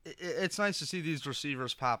 It's nice to see these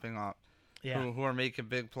receivers popping up, who are making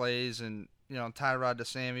big plays, and Tyrod to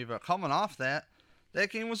Sammy. But coming off that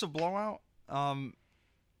game was a blowout.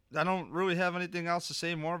 I don't really have anything else to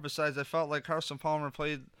say more besides I felt like Carson Palmer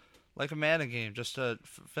played like a Madden game just to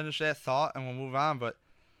finish that thought, and we'll move on. But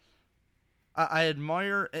I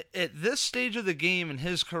admire at this stage of the game in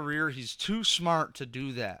his career, he's too smart to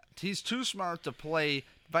do that. He's too smart to play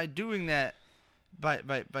by doing that,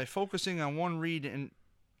 by focusing on one read. And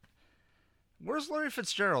where's Larry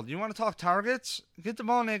Fitzgerald? You want to talk targets? Get the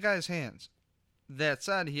ball in that guy's hands. That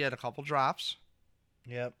said, he had a couple drops.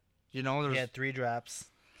 Yep. He had 3 drops.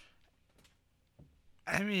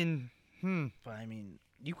 I mean, But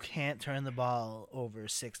you can't turn the ball over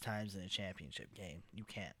 6 times in a championship game. You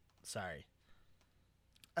can't. Sorry.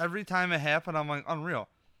 Every time it happened, I'm like, unreal.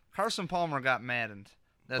 Carson Palmer got maddened.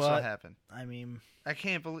 That's what happened. I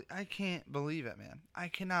can't believe it, man. I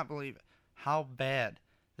cannot believe it. How bad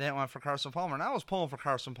that went for Carson Palmer. And I was pulling for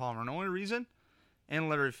Carson Palmer. And the only reason? And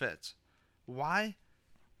Larry Fitz. Why?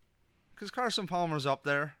 Because Carson Palmer's up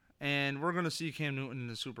there, and we're going to see Cam Newton in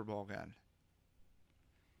the Super Bowl again.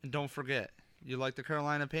 And don't forget, you like the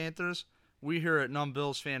Carolina Panthers? We here at Numb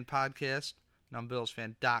Bills Fan Podcast,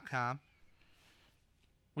 numbbillsfan.com,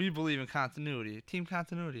 we believe in continuity, team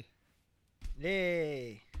continuity.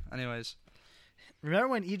 Yay. Anyways. Remember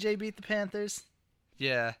when EJ beat the Panthers?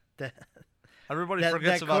 Yeah. Everybody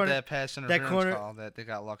forgets about that pass interference call that they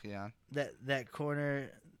got lucky on. That corner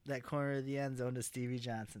of the end zone to Stevie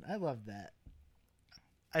Johnson. I love that.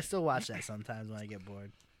 I still watch that sometimes when I get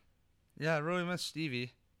bored. Yeah, I really miss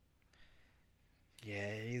Stevie.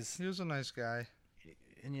 Yeah, he was a nice guy.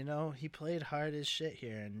 And he played hard as shit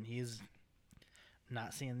here, and he's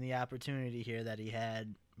not seeing the opportunity here that he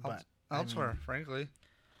had. But elsewhere, frankly.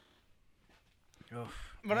 Oh,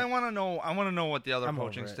 but I want to know what the other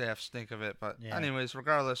coaching staffs think of it. But anyways,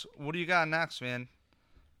 regardless, what do you got next, man?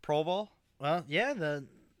 Pro Bowl? Well, yeah, the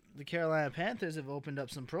Carolina Panthers have opened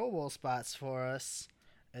up some Pro Bowl spots for us,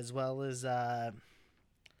 as well as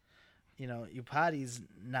Upati's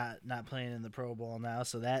not playing in the Pro Bowl now,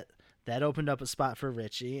 so that opened up a spot for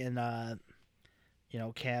Richie, and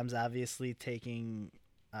Cam's obviously taking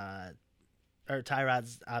or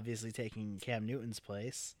Tyrod's obviously taking Cam Newton's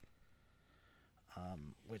place,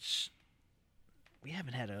 which we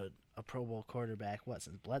haven't had a Pro Bowl quarterback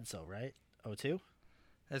since Bledsoe, right? 2002?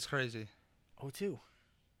 That's crazy. 2002.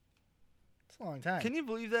 It's a long time. Can you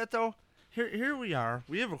believe that though? Here we are.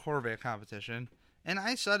 We have a quarterback competition. And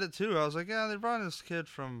I said it too. I was like, yeah, they brought this kid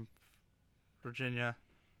from Virginia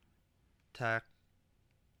Tech.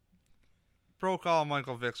 Broke all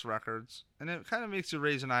Michael Vick's records. And it kind of makes you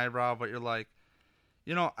raise an eyebrow, but you're like,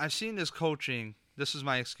 I've seen this coaching. This is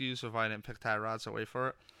my excuse if I didn't pick Tyrod, so wait for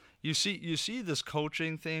it. You see this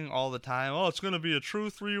coaching thing all the time. Oh, it's going to be a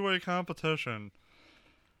true 3-way competition.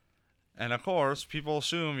 And, of course, people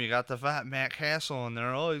assume you got the fat Matt Castle in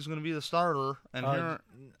there. Oh, he's going to be the starter. And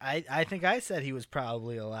I think I said he was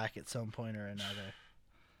probably a lock at some point or another.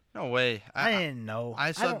 No way. I didn't know.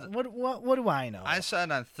 I said what do I know? I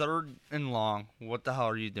said on 3rd and long, what the hell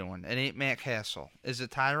are you doing? It ain't Matt Castle. Is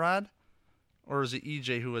it Tyrod? Or is it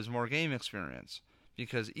EJ who has more game experience?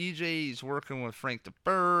 Because EJ is working with Frank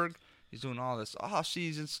DeBerg. He's doing all this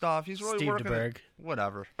off-season stuff. He's really Steve working. DeBerg.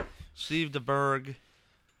 Whatever. Steve DeBerg.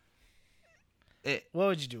 What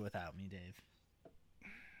would you do without me, Dave?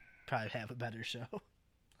 Probably have a better show.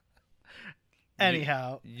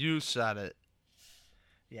 Anyhow. You said it.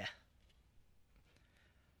 Yeah.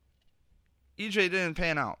 EJ didn't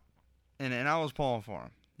pan out. And I was pulling for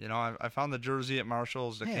him. You know, I found the jersey at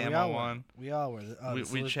Marshall's, the camo one. We all were.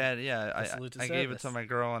 We chatted, yeah. I gave it to my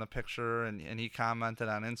girl in a picture, and he commented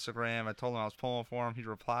on Instagram. I told him I was pulling for him. He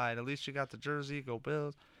replied, at least you got the jersey. Go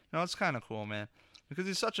Bills. You know, it's kind of cool, man. Because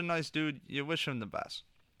he's such a nice dude. You wish him the best.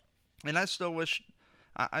 And I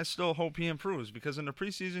still hope he improves. Because in the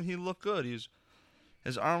preseason, he looked good.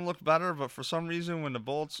 His arm looked better, but for some reason, when the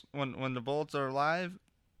Bolts are live,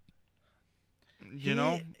 he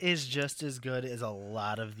is just as good as a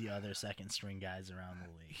lot of the other second string guys around the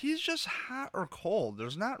league. He's just hot or cold.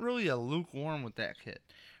 There's not really a lukewarm with that kid.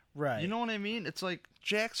 Right. You know what I mean? It's like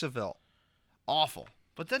Jacksonville. Awful.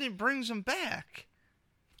 But then he brings him back.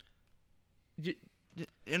 You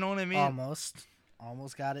know what I mean?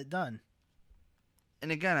 Almost got it done.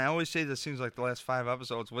 And again, I always say this seems like the last 5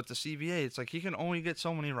 episodes with the CBA. It's like he can only get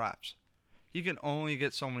so many reps.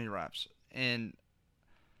 And,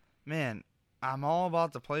 man, I'm all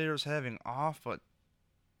about the players having off, but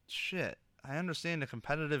shit, I understand the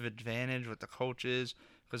competitive advantage with the coaches,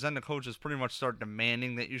 because then the coaches pretty much start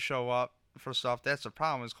demanding that you show up for stuff. That's the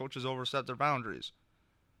problem, is coaches overstep their boundaries.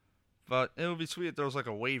 But it would be sweet if there was like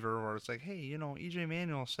a waiver where it's like, hey, EJ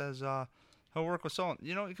Manuel says he'll work with someone,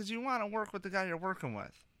 because you want to work with the guy you're working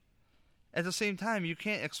with. At the same time, you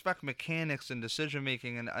can't expect mechanics and decision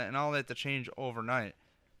making and all that to change overnight.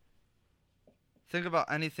 Think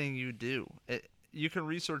about anything you do. You can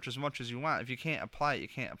research as much as you want. If you can't apply it, you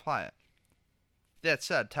can't apply it. That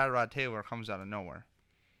said, Tyrod Taylor comes out of nowhere.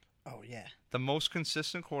 Oh, yeah. The most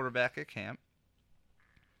consistent quarterback at camp.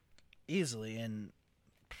 Easily. And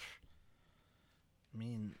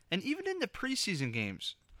even in the preseason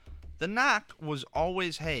games, the knock was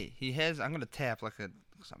always, hey, I'm going to tap because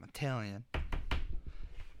I'm Italian.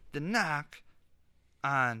 The knock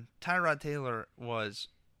on Tyrod Taylor was,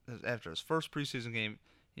 after his first preseason game,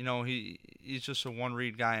 he's just a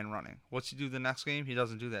one-read guy in running. What's he do the next game? He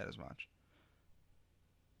doesn't do that as much.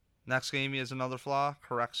 Next game, he has another flaw,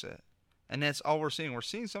 corrects it. And that's all we're seeing. We're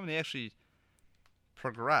seeing somebody actually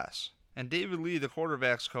progress. And David Lee, the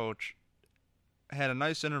quarterback's coach, had a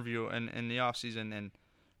nice interview in the offseason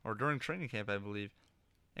or during training camp, I believe.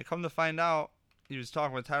 And come to find out, he was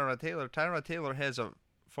talking with Tyrod Taylor. Tyrod Taylor has a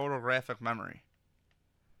photographic memory.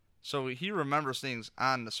 So he remembers things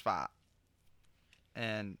on the spot.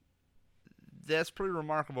 And that's pretty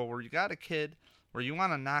remarkable, where you got a kid where you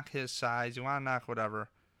want to knock his size, you want to knock whatever.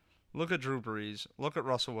 Look at Drew Brees. Look at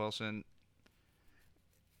Russell Wilson.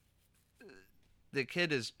 The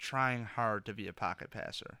kid is trying hard to be a pocket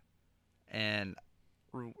passer. And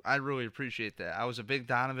I really appreciate that. I was a big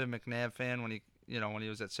Donovan McNabb fan when he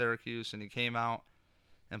was at Syracuse, and he came out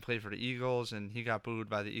and played for the Eagles, and he got booed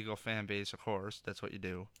by the Eagle fan base, of course. That's what you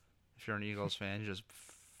do. If you're an Eagles fan, you just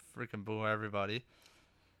freaking boo everybody.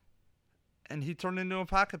 And he turned into a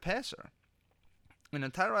pocket passer. And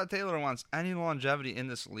if Tyrod Taylor wants any longevity in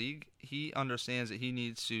this league, he understands that he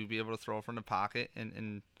needs to be able to throw from the pocket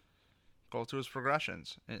and go through his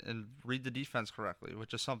progressions and read the defense correctly,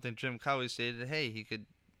 which is something Jim Kelly stated, hey, he could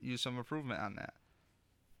use some improvement on that.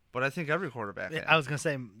 But I think every quarterback can. I was going to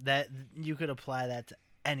say that you could apply that to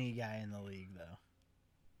any guy in the league, though.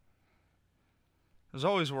 There's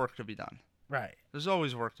always work to be done. Right. There's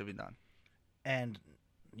always work to be done. And,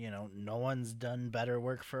 no one's done better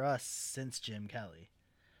work for us since Jim Kelly.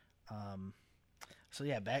 So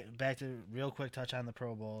yeah, back to real quick touch on the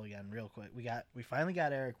Pro Bowl again, real quick. We finally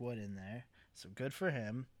got Eric Wood in there, so good for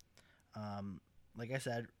him. Like I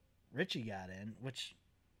said, Richie got in, which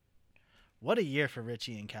what a year for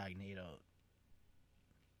Richie Incognito.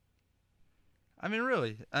 I mean,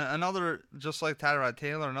 really, another, just like Tyrod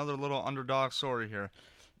Taylor, another little underdog story here.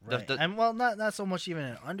 Right. And well, not so much even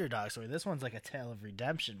an underdog story. This one's like a tale of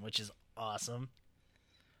redemption, which is awesome.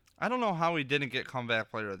 I don't know how he didn't get comeback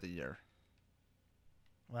player of the year.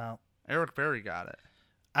 Well, Eric Berry got it.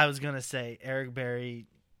 I was gonna say Eric Berry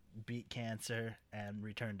beat cancer and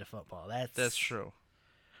returned to football. That's true.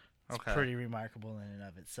 Okay. It's pretty remarkable in and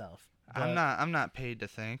of itself. But I'm not paid to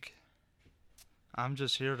think. I'm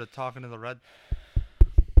just here to talk into the red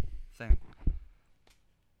thing.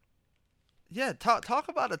 Yeah, talk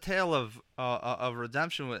about a tale of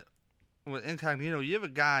redemption with Incognito. You have a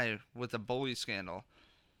guy with a bully scandal,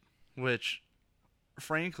 which,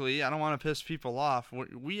 frankly, I don't want to piss people off.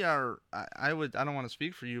 We are. I don't want to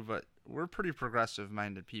speak for you, but we're pretty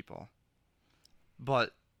progressive-minded people.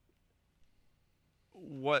 But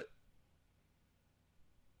what?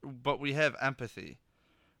 But we have empathy.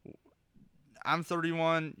 I'm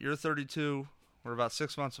 31. You're 32. We're about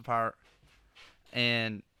 6 months apart,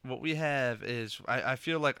 and what we have is, I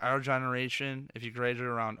feel like our generation, if you graduate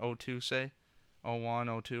around '02, say,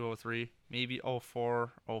 '01, '02, '03, maybe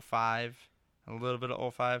 '04, '05, a little bit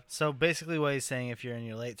of '05. So basically what he's saying, if you're in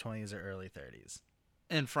your late 20s or early 30s.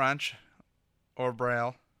 In French or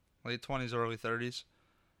Braille, late 20s, early 30s,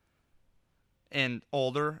 and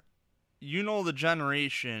older, you know the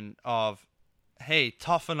generation of, hey,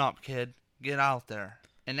 toughen up, kid, get out there.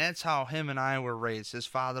 And that's how him and I were raised. His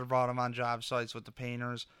father brought him on job sites with the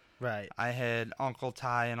painters. Right. I had Uncle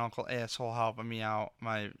Ty and Uncle Asshole helping me out.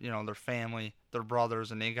 Their family, their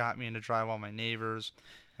brothers, and they got me into drywall. My neighbors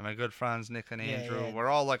and my good friends Nick and Andrew. Yeah. We're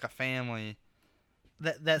all like a family.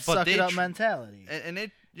 That suck it up mentality. And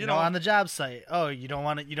they, you know, on the job site. Oh, you don't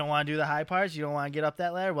want to do the high parts. You don't want to get up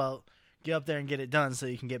that ladder. Well, get up there and get it done so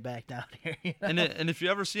you can get back down here. You know? And if you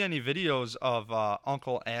ever see any videos of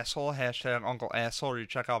Uncle Asshole, hashtag Uncle Asshole, or you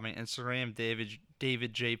check out my Instagram,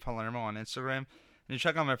 David J Palermo on Instagram, and you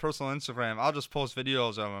check out my personal Instagram, I'll just post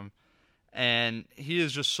videos of him, and he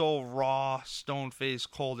is just so raw, stone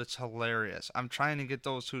faced, cold. It's hilarious. I'm trying to get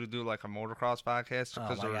those two to do like a motocross podcast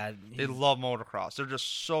because they love motocross. They're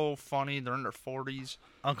just so funny. They're in their 40s.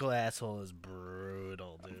 Uncle Asshole is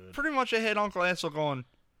brutal, dude. Pretty much, I had Uncle Asshole going,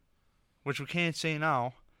 which we can't say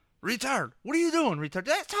now. Retard, what are you doing, retard?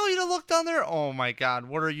 Did I tell you to look down there? Oh, my God,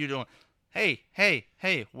 what are you doing? Hey,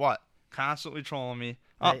 what? Constantly trolling me.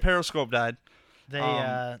 Periscope died.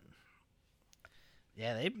 They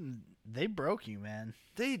broke you, man.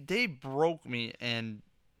 They broke me,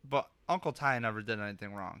 but Uncle Ty never did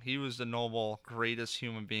anything wrong. He was the noble, greatest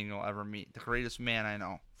human being you'll ever meet. The greatest man I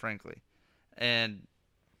know, frankly. And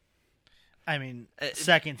I mean,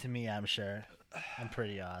 second to me, I'm sure. I'm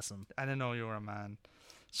pretty awesome. I didn't know you were a man.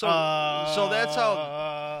 So that's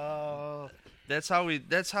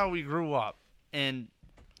how we grew up. And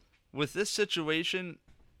with this situation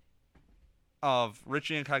of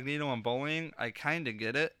Richie Incognito and bullying, I kind of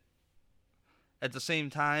get it. At the same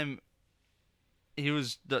time, he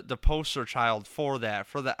was the poster child for the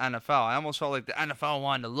NFL. I almost felt like the NFL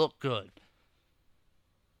wanted to look good.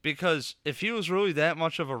 Because if he was really that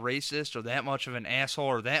much of a racist or that much of an asshole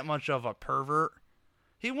or that much of a pervert,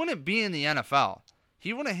 he wouldn't be in the NFL.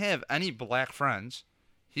 He wouldn't have any black friends.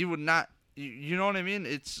 He would not, you know what I mean?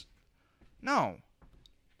 No.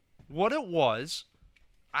 What it was,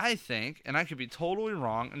 I think, and I could be totally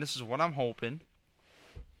wrong, and this is what I'm hoping,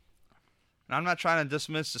 and I'm not trying to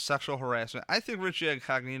dismiss the sexual harassment. I think Richie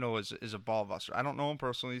Incognito is a ball buster. I don't know him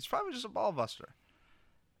personally. He's probably just a ball buster.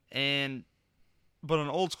 But an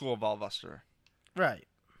old school ball buster. Right.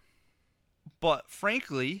 But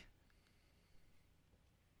frankly,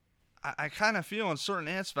 I kind of feel in certain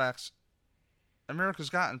aspects,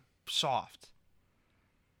 America's gotten soft.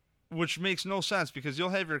 Which makes no sense because you'll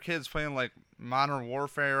have your kids playing like Modern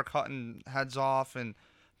Warfare, cutting heads off and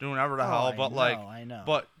doing whatever the hell. I know.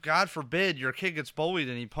 But God forbid your kid gets bullied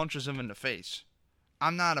and he punches him in the face.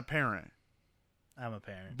 I'm not a parent. I'm a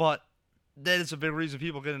parent. But that is a big reason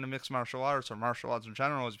people get into mixed martial arts or martial arts in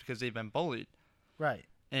general is because they've been bullied. Right.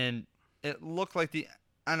 And it looked like the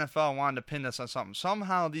NFL wanted to pin this on something.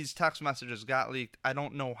 Somehow these text messages got leaked. I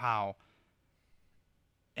don't know how.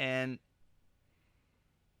 And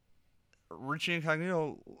Richie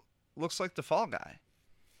Incognito looks like the fall guy.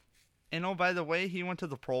 And oh, by the way, he went to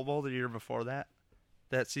the Pro Bowl the year before that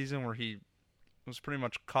season where he was pretty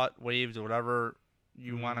much cut, waived, or whatever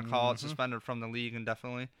you want to call it, suspended from the league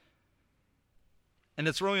indefinitely. And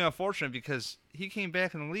it's really unfortunate because he came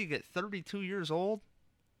back in the league at 32 years old.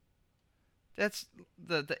 That's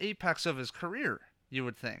the apex of his career, you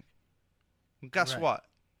would think. And guess what?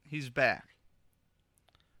 He's back.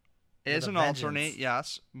 As an alternate,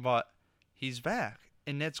 yes, but he's back,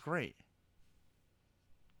 and that's great.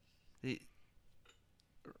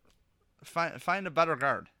 Find a better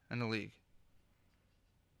guard in the league.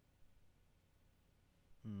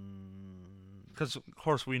 Because, of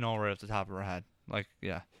course, we know right off the top of our head. Like,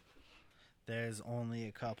 yeah. There's only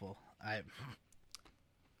a couple.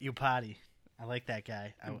 Upati. I like that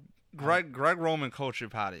guy. Greg Roman coached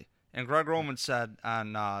Upati. And Greg Roman said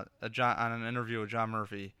on an interview with John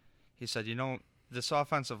Murphy, he said, this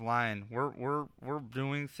offensive line, we're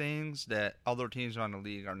doing things that other teams around the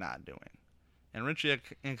league are not doing. And Richie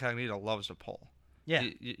Incognito loves to pull. Yeah.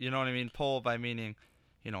 You know what I mean? Pull by meaning,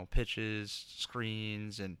 pitches,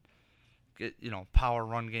 screens, and power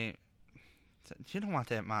run game. You don't want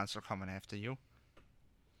that monster coming after you.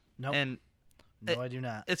 Nope. And no, I do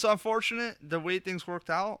not. It's unfortunate the way things worked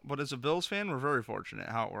out, but as a Bills fan, we're very fortunate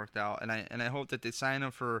how it worked out, and I hope that they sign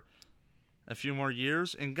him for a few more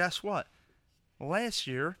years. And guess what? Last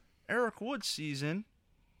year, Eric Wood's season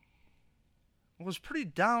was pretty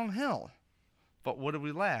downhill. But what did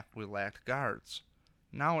we lack? We lacked guards.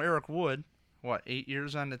 Now Eric Wood, 8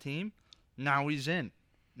 years on the team? Now he's in.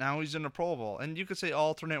 Now he's in the Pro Bowl. And you could say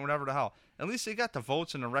alternate, whatever the hell. At least they got the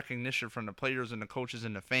votes and the recognition from the players and the coaches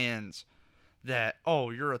and the fans that,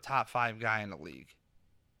 you're a top 5 guy in the league.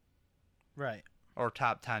 Right. Or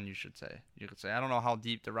top 10, you should say. You could say. I don't know how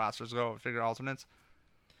deep the rosters go. Figure alternates.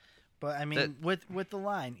 But, I mean, with the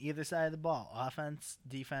line, either side of the ball, offense,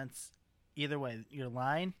 defense, either way, your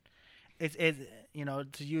line, it's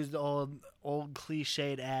to use the old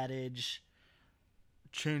cliched adage,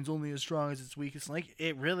 chain's only as strong as its weakest link.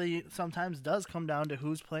 It really sometimes does come down to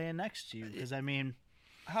who's playing next to you. Because, I mean,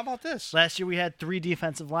 how about this? Last year we had 3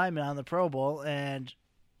 defensive linemen on the Pro Bowl, and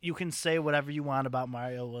you can say whatever you want about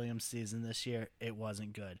Mario Williams' season this year. It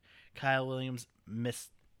wasn't good. Kyle Williams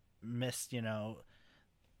missed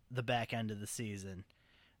the back end of the season.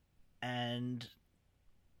 And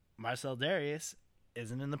Marcel Darius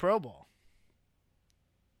isn't in the Pro Bowl.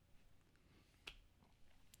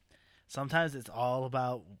 Sometimes it's all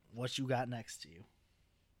about what you got next to you.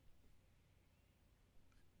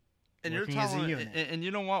 And you're telling, and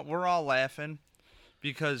you know what? We're all laughing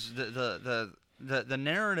because the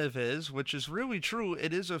narrative is, which is really true.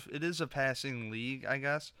 It is a passing league, I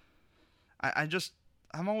guess.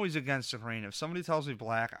 I'm always against the grain. If somebody tells me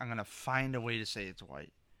black, I'm gonna find a way to say it's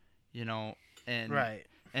white. And right.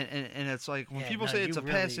 And it's like when people say it's a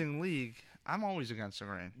passing league, I'm always against the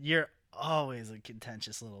grain. You're always a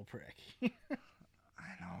contentious little prick. I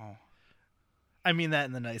know. I mean that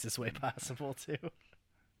in the nicest way possible, too.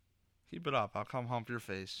 Keep it up. I'll come hump your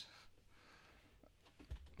face.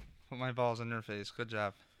 Put my balls in your face. Good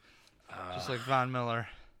job. Just like Von Miller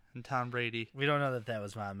and Tom Brady. We don't know that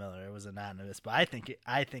was Von Miller. It was anonymous, but I think it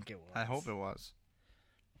was. I hope it was.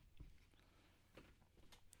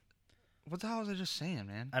 What the hell was I just saying,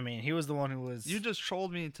 man? I mean, he was the one who was... You just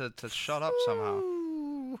trolled me to shut up somehow.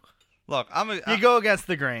 Look, you go against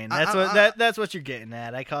the grain. That's what you're getting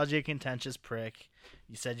at. I called you a contentious prick.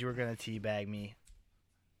 You said you were going to teabag me.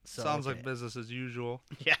 So, sounds like business as usual.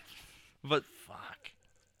 Yeah. But fuck.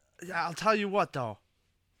 I'll tell you what, though.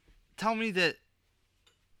 Tell me that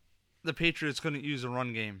the Patriots couldn't use a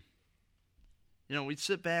run game. We'd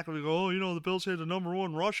sit back and we go, the Bills had the number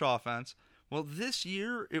 1 rush offense. Well, this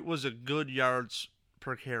year, it was a good yards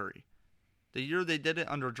per carry. The year they did it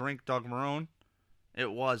under Doug Marrone,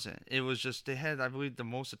 it wasn't. It was just, they had, I believe, the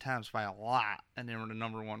most attempts by a lot, and they were the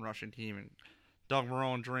number 1 rushing team. And Doug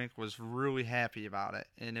Marrone was really happy about it,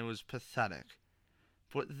 and it was pathetic.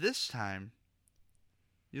 But this time,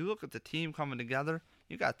 you look at the team coming together.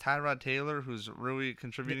 You got Tyrod Taylor, who's really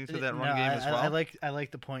contributing to that run game as well. I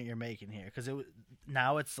like the point you're making here, because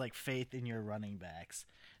now it's like faith in your running backs,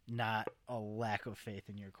 not a lack of faith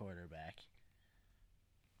in your quarterback.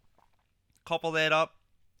 Couple that up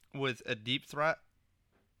with a deep threat,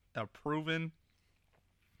 a proven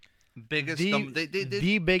biggest,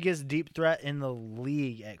 the biggest deep threat in the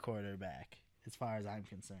league at quarterback, as far as I'm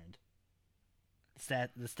concerned.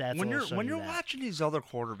 The stats. When you're watching these other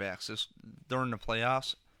quarterbacks during the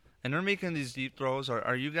playoffs, and they're making these deep throws,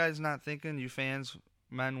 are you guys not thinking, you fans,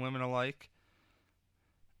 men, women alike?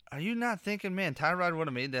 Are you not thinking, man, Tyrod would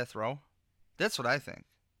have made that throw? That's what I think.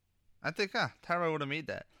 I think, Tyrod would have made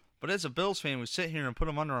that. But as a Bills fan, we sit here and put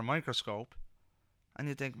him under a microscope, and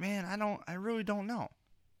you think, man, I really don't know.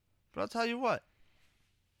 But I'll tell you what.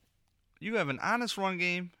 You have an honest run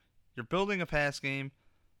game. You're building a pass game.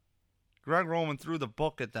 Greg Roman threw the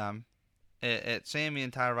book at them, at Sammy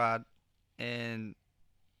and Tyrod, and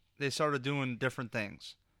they started doing different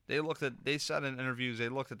things. They said in interviews, they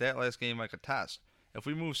looked at that last game like a test. If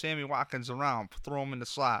we move Sammy Watkins around, throw him in the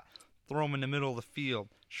slot, throw him in the middle of the field,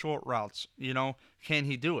 short routes, can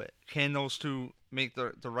he do it? Can those two make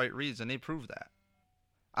the right reads? And they proved that.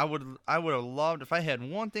 I would have loved, if I had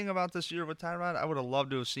one thing about this year with Tyrod, I would have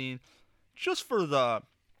loved to have seen, just to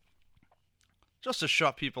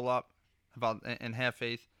shut people up and have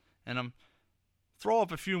faith in him, throw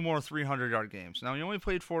up a few more 300-yard games. Now, he only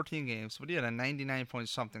played 14 games, but he had a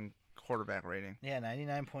 99-point-something quarterback rating. Yeah,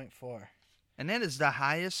 99.4. And that is the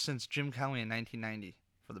highest since Jim Kelly in 1990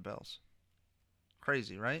 for the Bills.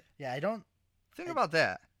 Crazy, right? Yeah, Think about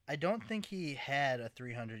that. I don't think he had a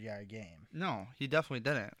 300-yard game. No, he definitely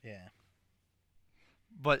didn't. Yeah.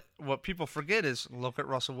 But what people forget is look at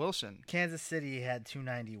Russell Wilson. Kansas City had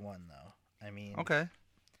 291 though. I mean, Okay.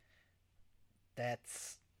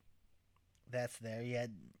 That's there. He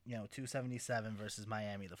had 277 versus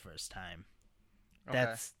Miami the first time.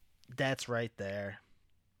 Okay. That's right there.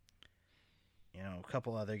 A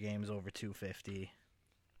couple other games over 250.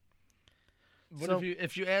 But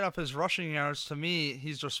if you add up his rushing yards, to me,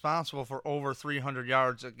 he's responsible for over 300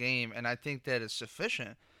 yards a game, and I think that is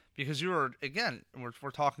sufficient because we're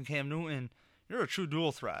talking Cam Newton, you're a true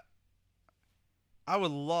dual threat. I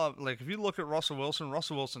would love, if you look at Russell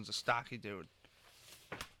Wilson's a stocky dude.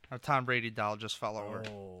 Our Tom Brady doll just fell over.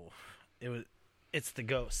 Oh, it's the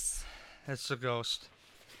ghost. It's the ghost.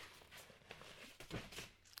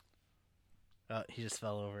 Oh, he just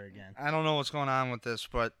fell over again. I don't know what's going on with this,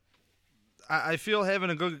 but I feel having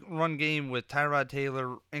a good run game with Tyrod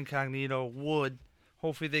Taylor, Incognito, Wood.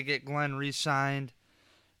 Hopefully they get Glenn re-signed.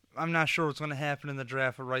 I'm not sure what's going to happen in the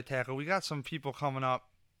draft at right tackle. We got some people coming up,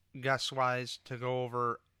 guest-wise, to go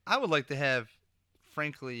over. I would like to have,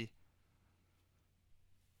 frankly,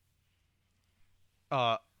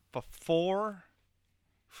 before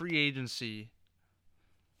free agency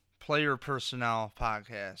player personnel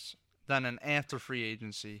podcast, then an after free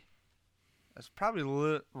agency. That's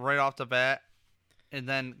probably right off the bat, and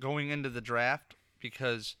then going into the draft,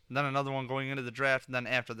 because then another one going into the draft, and then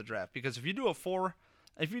after the draft. Because if you do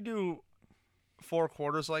four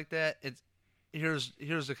quarters like that, here's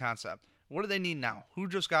the concept. What do they need now? Who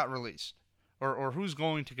just got released, or who's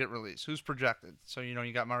going to get released? Who's projected? So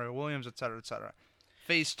you got Mario Williams, et cetera, et cetera.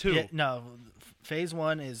 Phase 2. Yeah, no, phase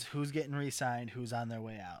 1 is who's getting re-signed, who's on their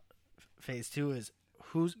way out. Phase 2 is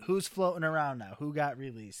who's floating around now, who got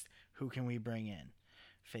released, who can we bring in.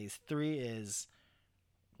 Phase 3 is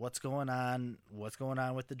what's going on with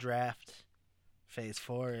the draft. Phase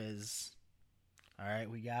 4 is, all right,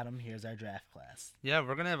 we got him. Here's our draft class. Yeah,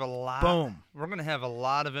 we're gonna have a lot. Boom. We're gonna have a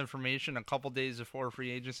lot of information a couple days before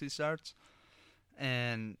free agency starts,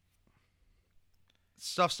 and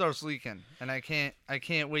stuff starts leaking, and I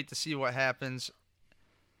can't wait to see what happens.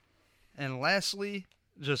 And lastly,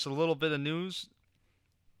 just a little bit of news.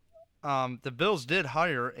 The Bills did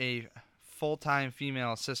hire a full-time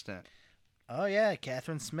female assistant. Oh yeah,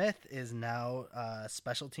 Kathryn Smith is now a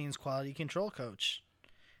special teams quality control coach,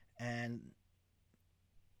 and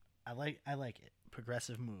I like it.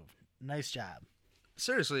 Progressive move. Nice job.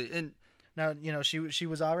 Seriously, and now she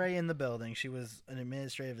was already in the building. She was an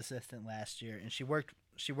administrative assistant last year, and she worked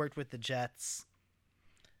with the Jets.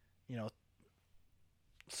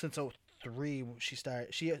 Since 2003, she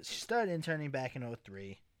started interning back in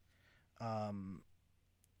 2003.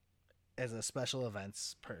 As a special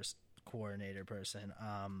events coordinator person.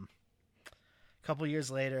 A couple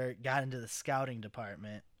years later, got into the scouting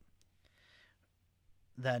department,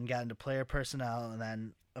 then got into player personnel, and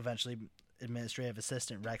then eventually administrative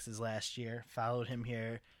assistant. Rex's last year, followed him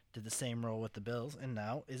here, did the same role with the Bills, and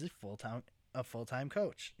now is a full-time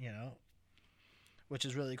coach, which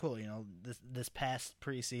is really cool. This past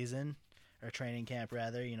preseason, or training camp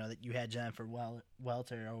rather, that you had Jennifer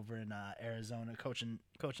Welter over in Arizona coaching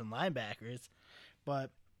linebackers, but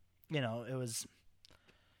it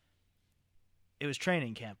was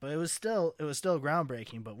training camp, but it was still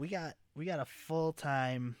groundbreaking. But we got a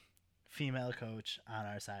full-time female coach on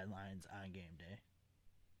our sidelines on game day.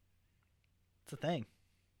 It's a thing.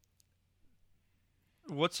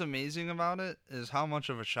 What's amazing about it is how much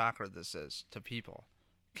of a shocker this is to people.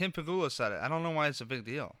 Kim Pagula said it. I don't know why it's a big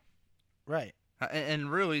deal. Right.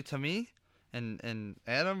 And really, to me, and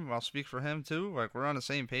Adam, I'll speak for him too, we're on the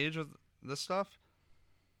same page with this stuff.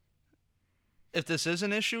 If this is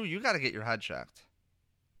an issue, you got to get your head checked.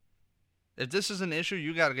 If this is an issue,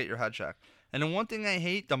 you got to get your head checked. And the one thing I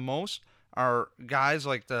hate the most are guys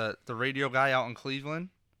like the radio guy out in Cleveland.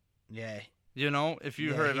 Yeah. If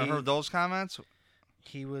you heard those comments.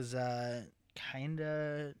 He was kind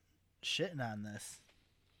of shitting on this.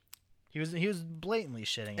 He was blatantly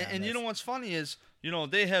shitting on this. And you know what's funny is,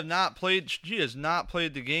 they have not played. She has not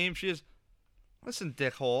played the game. Listen,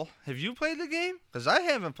 dickhole, have you played the game? Because I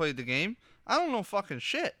haven't played the game. I don't know fucking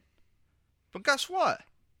shit. But guess what?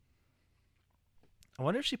 I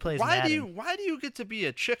wonder if she plays Madden. Why do you get to be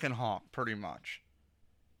a chicken hawk, pretty much?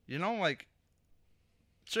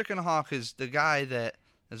 Chicken hawk is the guy that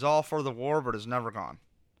is all for the war but is never gone.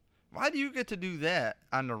 Why do you get to do that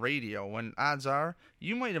on the radio when odds are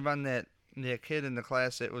you might have been that kid in the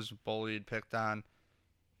class that was bullied, picked on,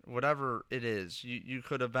 whatever it is. You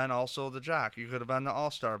could have been also the jock. You could have been the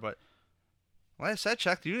all-star. But last I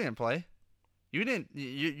checked, you didn't play. You didn't.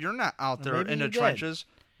 You're not out there in the trenches.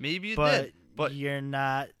 Maybe you but did. But you're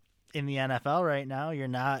not in the NFL right now. You're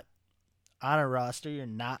not on a roster. You're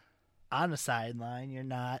not on a sideline. You're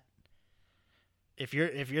not. If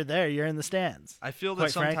you're there, you're in the stands. I feel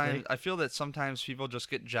that sometimes people just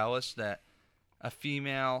get jealous that a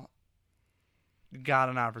female got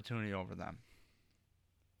an opportunity over them.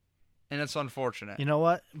 And it's unfortunate. You know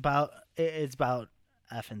what? It's about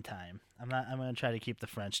effing time. I'm gonna try to keep the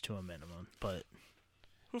French to a minimum, but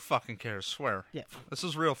who fucking cares? Swear. Yeah. This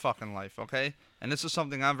is real fucking life, okay? And this is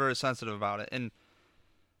something I'm very sensitive about it. And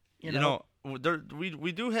you know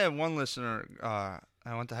we do have one listener.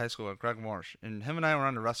 I went to high school with Greg Morsch, and him and I were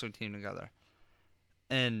on the wrestling team together.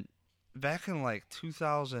 And back in like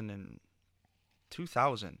 2000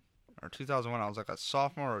 or 2001, I was like a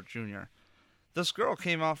sophomore or junior. This girl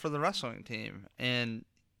came out for the wrestling team, and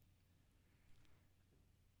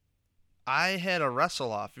I had a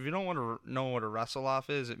wrestle off. If you don't want to know what a wrestle off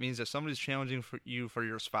is, it means that somebody's challenging you for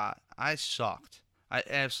your spot. I sucked. I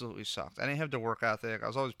absolutely sucked. I didn't have the work ethic. I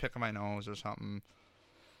was always picking my nose or something,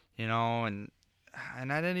 and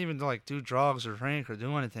I didn't even like do drugs or drink or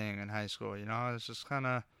do anything in high school. It's just kind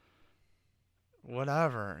of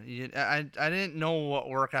whatever. I didn't know what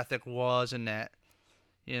work ethic was and that.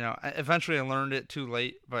 Eventually I learned it too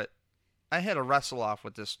late, but I had a wrestle off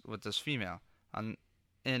with this female,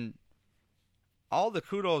 and all the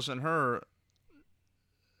kudos in her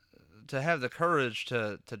to have the courage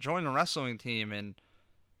to join a wrestling team,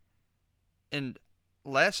 and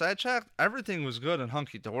last I checked, everything was good and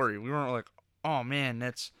hunky dory. We weren't like, oh man,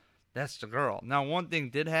 that's the girl. Now one thing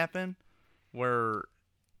did happen where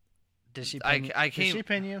did she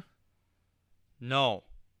pin you? No.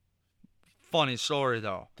 Funny story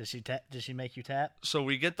though. Did she make you tap? So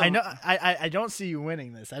we get the. I know. I don't see you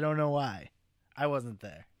winning this. I don't know why. I wasn't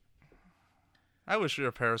there. I wish we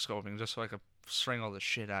were periscoping just so I could strangle the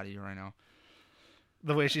shit out of you right now.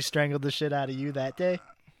 The way she strangled the shit out of you that day.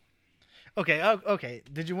 Okay.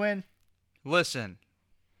 Did you win? Listen,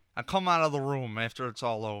 I come out of the room after it's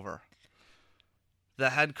all over. The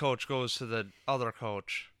head coach goes to the other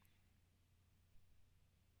coach.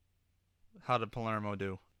 How did Palermo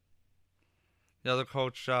do? The other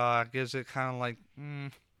coach gives it kind of like,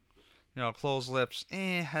 closed lips,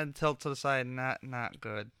 head tilt to the side, not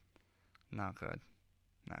good.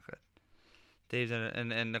 Dave did it,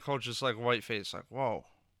 and the coach is like white face, like, whoa,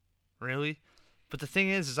 really? But the thing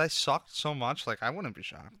is I sucked so much, like I wouldn't be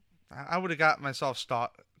shocked. I would have got myself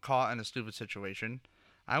caught in a stupid situation.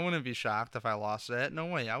 I wouldn't be shocked if I lost that. No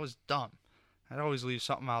way, I was dumb. I'd always leave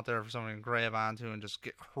something out there for someone to grab onto and just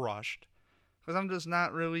get crushed. Because I'm just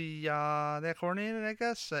not really that coordinated, I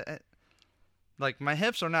guess. Like, my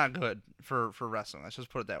hips are not good for wrestling. Let's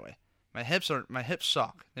just put it that way. My hips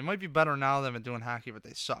suck. They might be better now than I've been doing hockey, but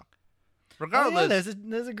they suck. Regardless,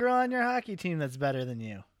 there's a girl on your hockey team that's better than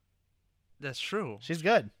you. That's true. She's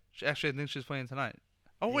good. Actually, I think she's playing tonight.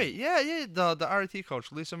 Oh wait, yeah, the RIT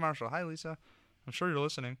coach, Lisa Marshall. Hi, Lisa. I'm sure you're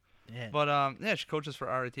listening. Yeah. But she coaches for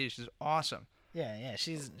RIT. She's awesome. Yeah,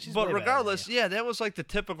 she's. But regardless, that was like the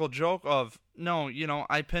typical joke of, no,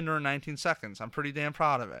 I pinned her in 19 seconds. I'm pretty damn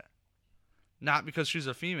proud of it. Not because she's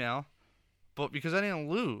a female, but because I didn't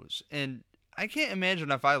lose. And I can't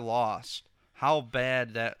imagine if I lost, how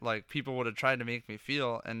bad that like people would have tried to make me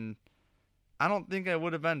feel. And I don't think I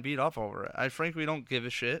would have been beat up over it. I frankly don't give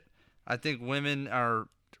a shit. I think women are.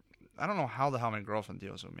 I don't know how the hell my girlfriend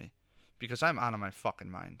deals with me, because I'm out of my fucking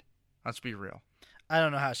mind. Let's be real. I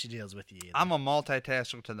don't know how she deals with you either. I'm a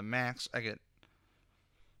multitasker to the max. I get,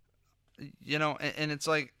 and it's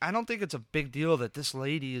like, I don't think it's a big deal that this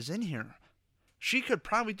lady is in here. She could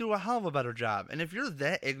probably do a hell of a better job. And if you're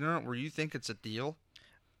that ignorant where you think it's a deal,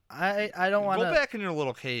 I don't want to go back in your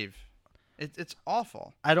little cave. It's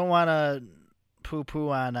awful. I don't want to poo-poo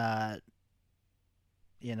on,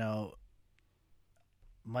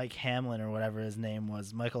 Mike Hamlin or whatever his name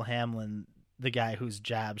was, Michael Hamlin, the guy whose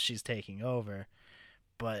job she's taking over.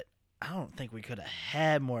 But I don't think we could have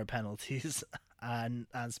had more penalties on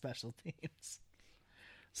special teams.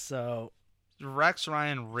 So Rex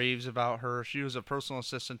Ryan raves about her. She was a personal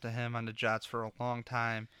assistant to him on the Jets for a long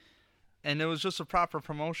time. And it was just a proper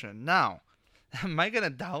promotion. Now, am I going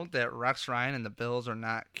to doubt that Rex Ryan and the Bills are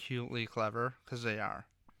not cutely clever? Because they are.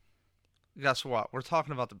 Guess what? We're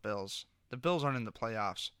talking about the Bills. The Bills aren't in the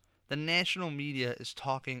playoffs. The national media is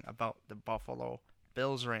talking about the Buffalo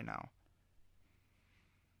Bills right now.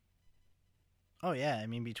 Oh, yeah. I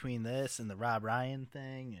mean, between this and the Rob Ryan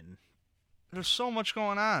thing, and there's so much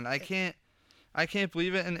going on. I can't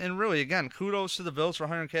believe it. And really, again, kudos to the Bills for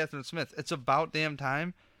hiring Kathryn Smith. It's about damn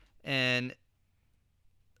time. And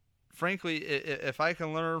frankly, if I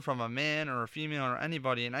can learn from a man or a female or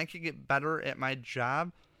anybody, and I can get better at my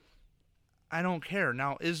job, I don't care.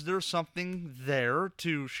 Now, is there something there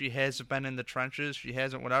to she hasn't been in the trenches, she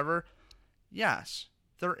hasn't whatever? Yes,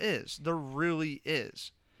 there is. There really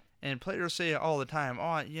is. And players say it all the time.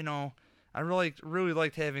 Oh, I really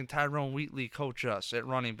liked having Tyrone Wheatley coach us at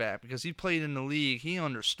running back because he played in the league. He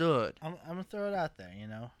understood. I'm going to throw it out there,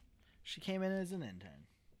 She came in as an intern.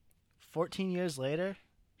 14 years later,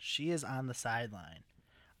 she is on the sideline.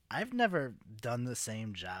 I've never done the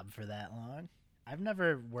same job for that long. I've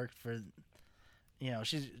never worked for,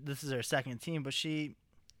 this is her second team, but she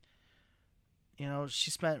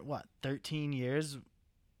spent, 13 years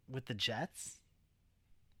with the Jets?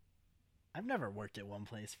 I've never worked at one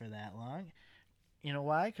place for that long. You know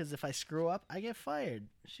why? Because if I screw up, I get fired.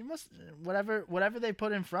 She must, whatever they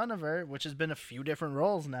put in front of her, which has been a few different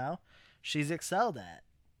roles now, she's excelled at.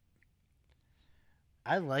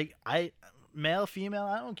 Male, female,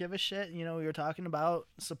 I don't give a shit. We were talking about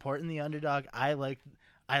supporting the underdog. I like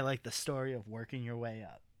the story of working your way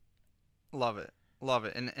up. Love it.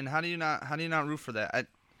 And how do you not root for that?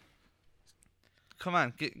 Come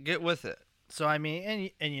on, get with it. So I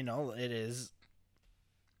mean,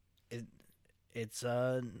 it's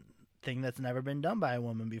a thing that's never been done by a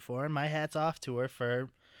woman before, and my hat's off to her for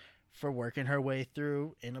working her way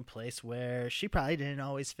through in a place where she probably didn't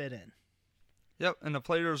always fit in. Yep, and the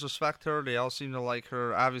players respect her. They all seem to like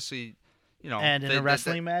her. Obviously, And in a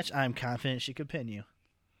wrestling match, I'm confident she could pin you.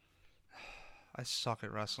 I suck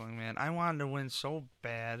at wrestling, man. I wanted to win so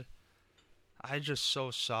bad. I just so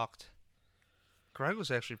sucked. Greg was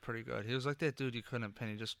actually pretty good. He was like that dude you couldn't pin.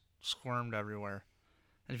 He just squirmed everywhere.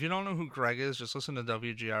 And if you don't know who Greg is, just listen to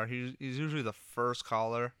WGR. He's usually the first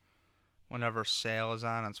caller whenever Sale is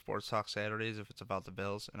on Sports Talk Saturdays if it's about the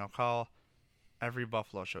Bills. And I'll call every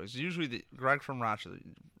Buffalo show. He's usually Greg from Rochester.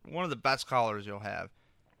 One of the best callers you'll have.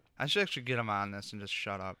 I should actually get him on this and just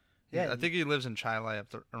shut up. Yeah, I think he lives in Chile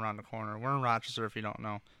around the corner. We're in Rochester if you don't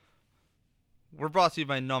know. We're brought to you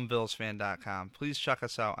by NumbBillsFan.com. Please check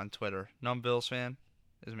us out on Twitter. NumbBillsFan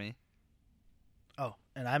is me. Oh,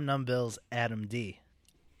 and I'm NumbBills Adam D.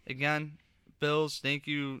 Again, Bills, thank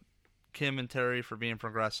you, Kim and Terry, for being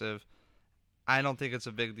progressive. I don't think it's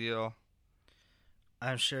a big deal.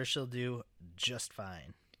 I'm sure she'll do just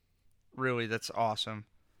fine. Really, that's awesome.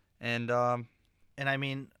 And I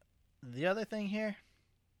mean, the other thing here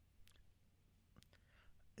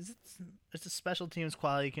is it's a special teams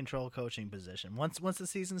quality control coaching position. Once the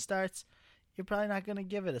season starts, you're probably not going to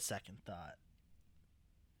give it a second thought.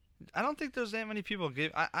 I don't think there's that many people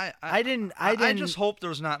give. I just hope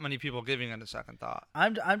there's not many people giving it a second thought.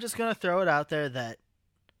 I'm just going to throw it out there that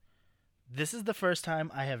this is the first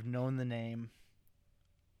time I have known the name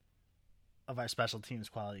of our special teams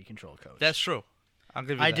quality control coach. That's true. I'll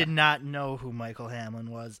give you that. I did not know who Michael Hamlin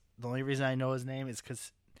was. The only reason I know his name is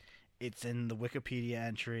because it's in the Wikipedia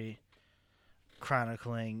entry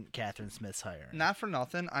chronicling Kathryn Smith's hiring. Not for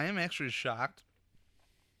nothing. I am actually shocked,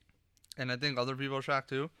 and I think other people are shocked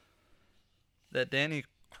too, that Danny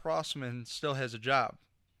Crossman still has a job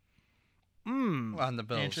on the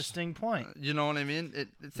Bills. Interesting point. You know what I mean?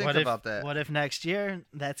 Think about that. What if next year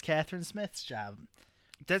that's Kathryn Smith's job?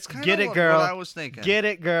 That's kind of what I was thinking. Get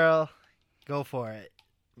it, girl. Go for it.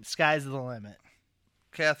 Sky's the limit.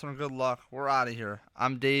 Kathryn, good luck. We're out of here.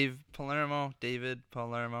 I'm David Palermo.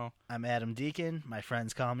 I'm Adam Deacon. My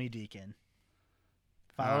friends call me Deacon.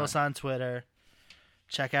 Follow us on Twitter.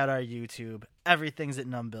 Check out our YouTube. Everything's at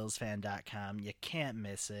numbillsfan.com. You can't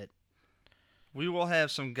miss it. We will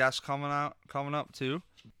have some guests coming up too.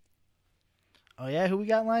 Oh yeah, who we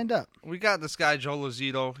got lined up? We got this guy Joe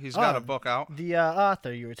Lozito. He's got a book out. The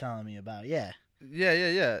author you were telling me about. Yeah.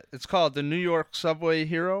 Yeah. It's called The New York Subway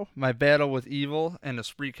Hero: My Battle with Evil and a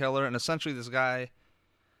Spree Killer. And essentially, this guy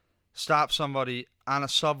stopped somebody on a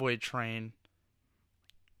subway train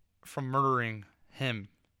from murdering him.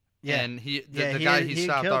 Yeah, and the guy he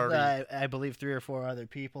stopped killed, already. I believe 3 or 4 other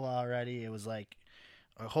people already. It was like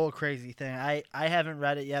a whole crazy thing. I haven't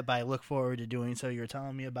read it yet, but I look forward to doing so. You were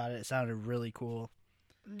telling me about it. It sounded really cool.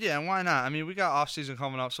 Yeah, why not? I mean, we got off season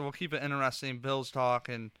coming up, so we'll keep it interesting. Bills talk,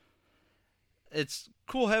 and it's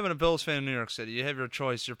cool having a Bills fan in New York City. You have your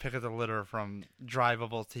choice, your pick of the litter from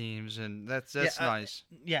drivable teams, and that's nice.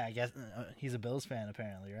 Yeah, I guess he's a Bills fan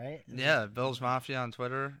apparently, right? Yeah, Bills Mafia on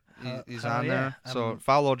Twitter. He's on there. So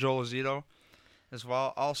follow Joe Lozito as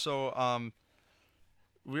well. Also,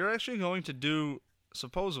 we're actually going to do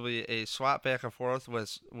supposedly a swap back and forth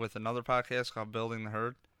with another podcast called Building the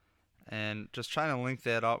Herd, and just trying to link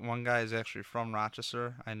that up. One guy is actually from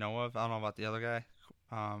Rochester, I know of. I don't know about the other guy.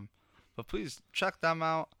 But please check them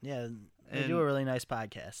out. Yeah, they do a really nice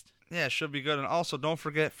podcast. Yeah, it should be good. And also, don't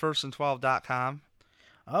forget firstand12.com.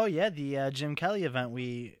 Oh, yeah, the Jim Kelly event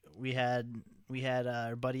we we had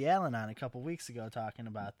our buddy Alan on a couple weeks ago talking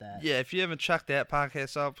about that. Yeah, if you haven't checked that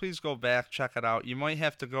podcast out, please go back, check it out. You might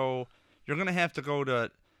have to go. You're gonna have to go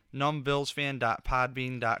to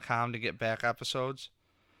numbillsfan.podbean.com to get back episodes,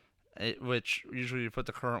 which usually you put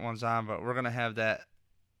the current ones on, but we're gonna have that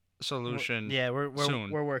solution. We're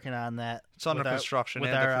soon. We're working on that. It's under construction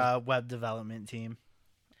with our web development team.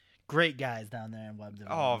 Great guys down there in web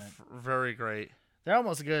development. Very great. They're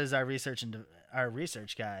almost as good as our research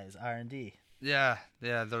guys, R&D. Yeah,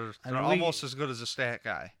 they're almost as good as a stat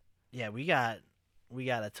guy. Yeah, we got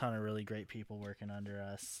a ton of really great people working under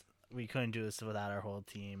us. We couldn't do this without our whole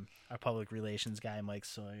team. Our public relations guy, Mike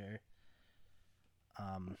Sawyer.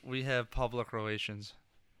 We have public relations,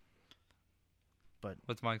 but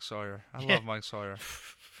with Mike Sawyer. I love Mike Sawyer.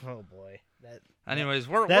 Oh boy. Anyways,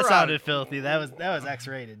 that sounded filthy. That was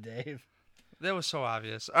X-rated, Dave. That was so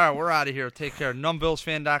obvious. All right, we're out of here. Take care.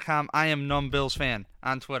 NumbBillsFan.com. I am NumbBillsFan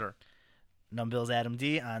on Twitter.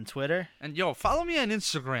 NumbBillsAdamD on Twitter. And follow me on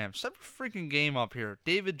Instagram. Step your freaking game up here.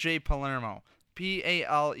 David J. Palermo.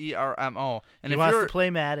 Palermo. And he wants to play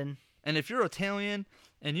Madden. And if you're Italian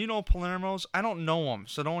and you know Palermos, I don't know them,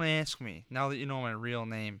 so don't ask me now that you know my real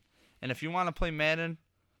name. And if you want to play Madden,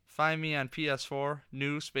 find me on PS4,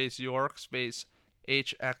 new space York space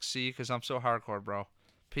HXC, because I'm so hardcore, bro.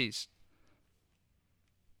 Peace.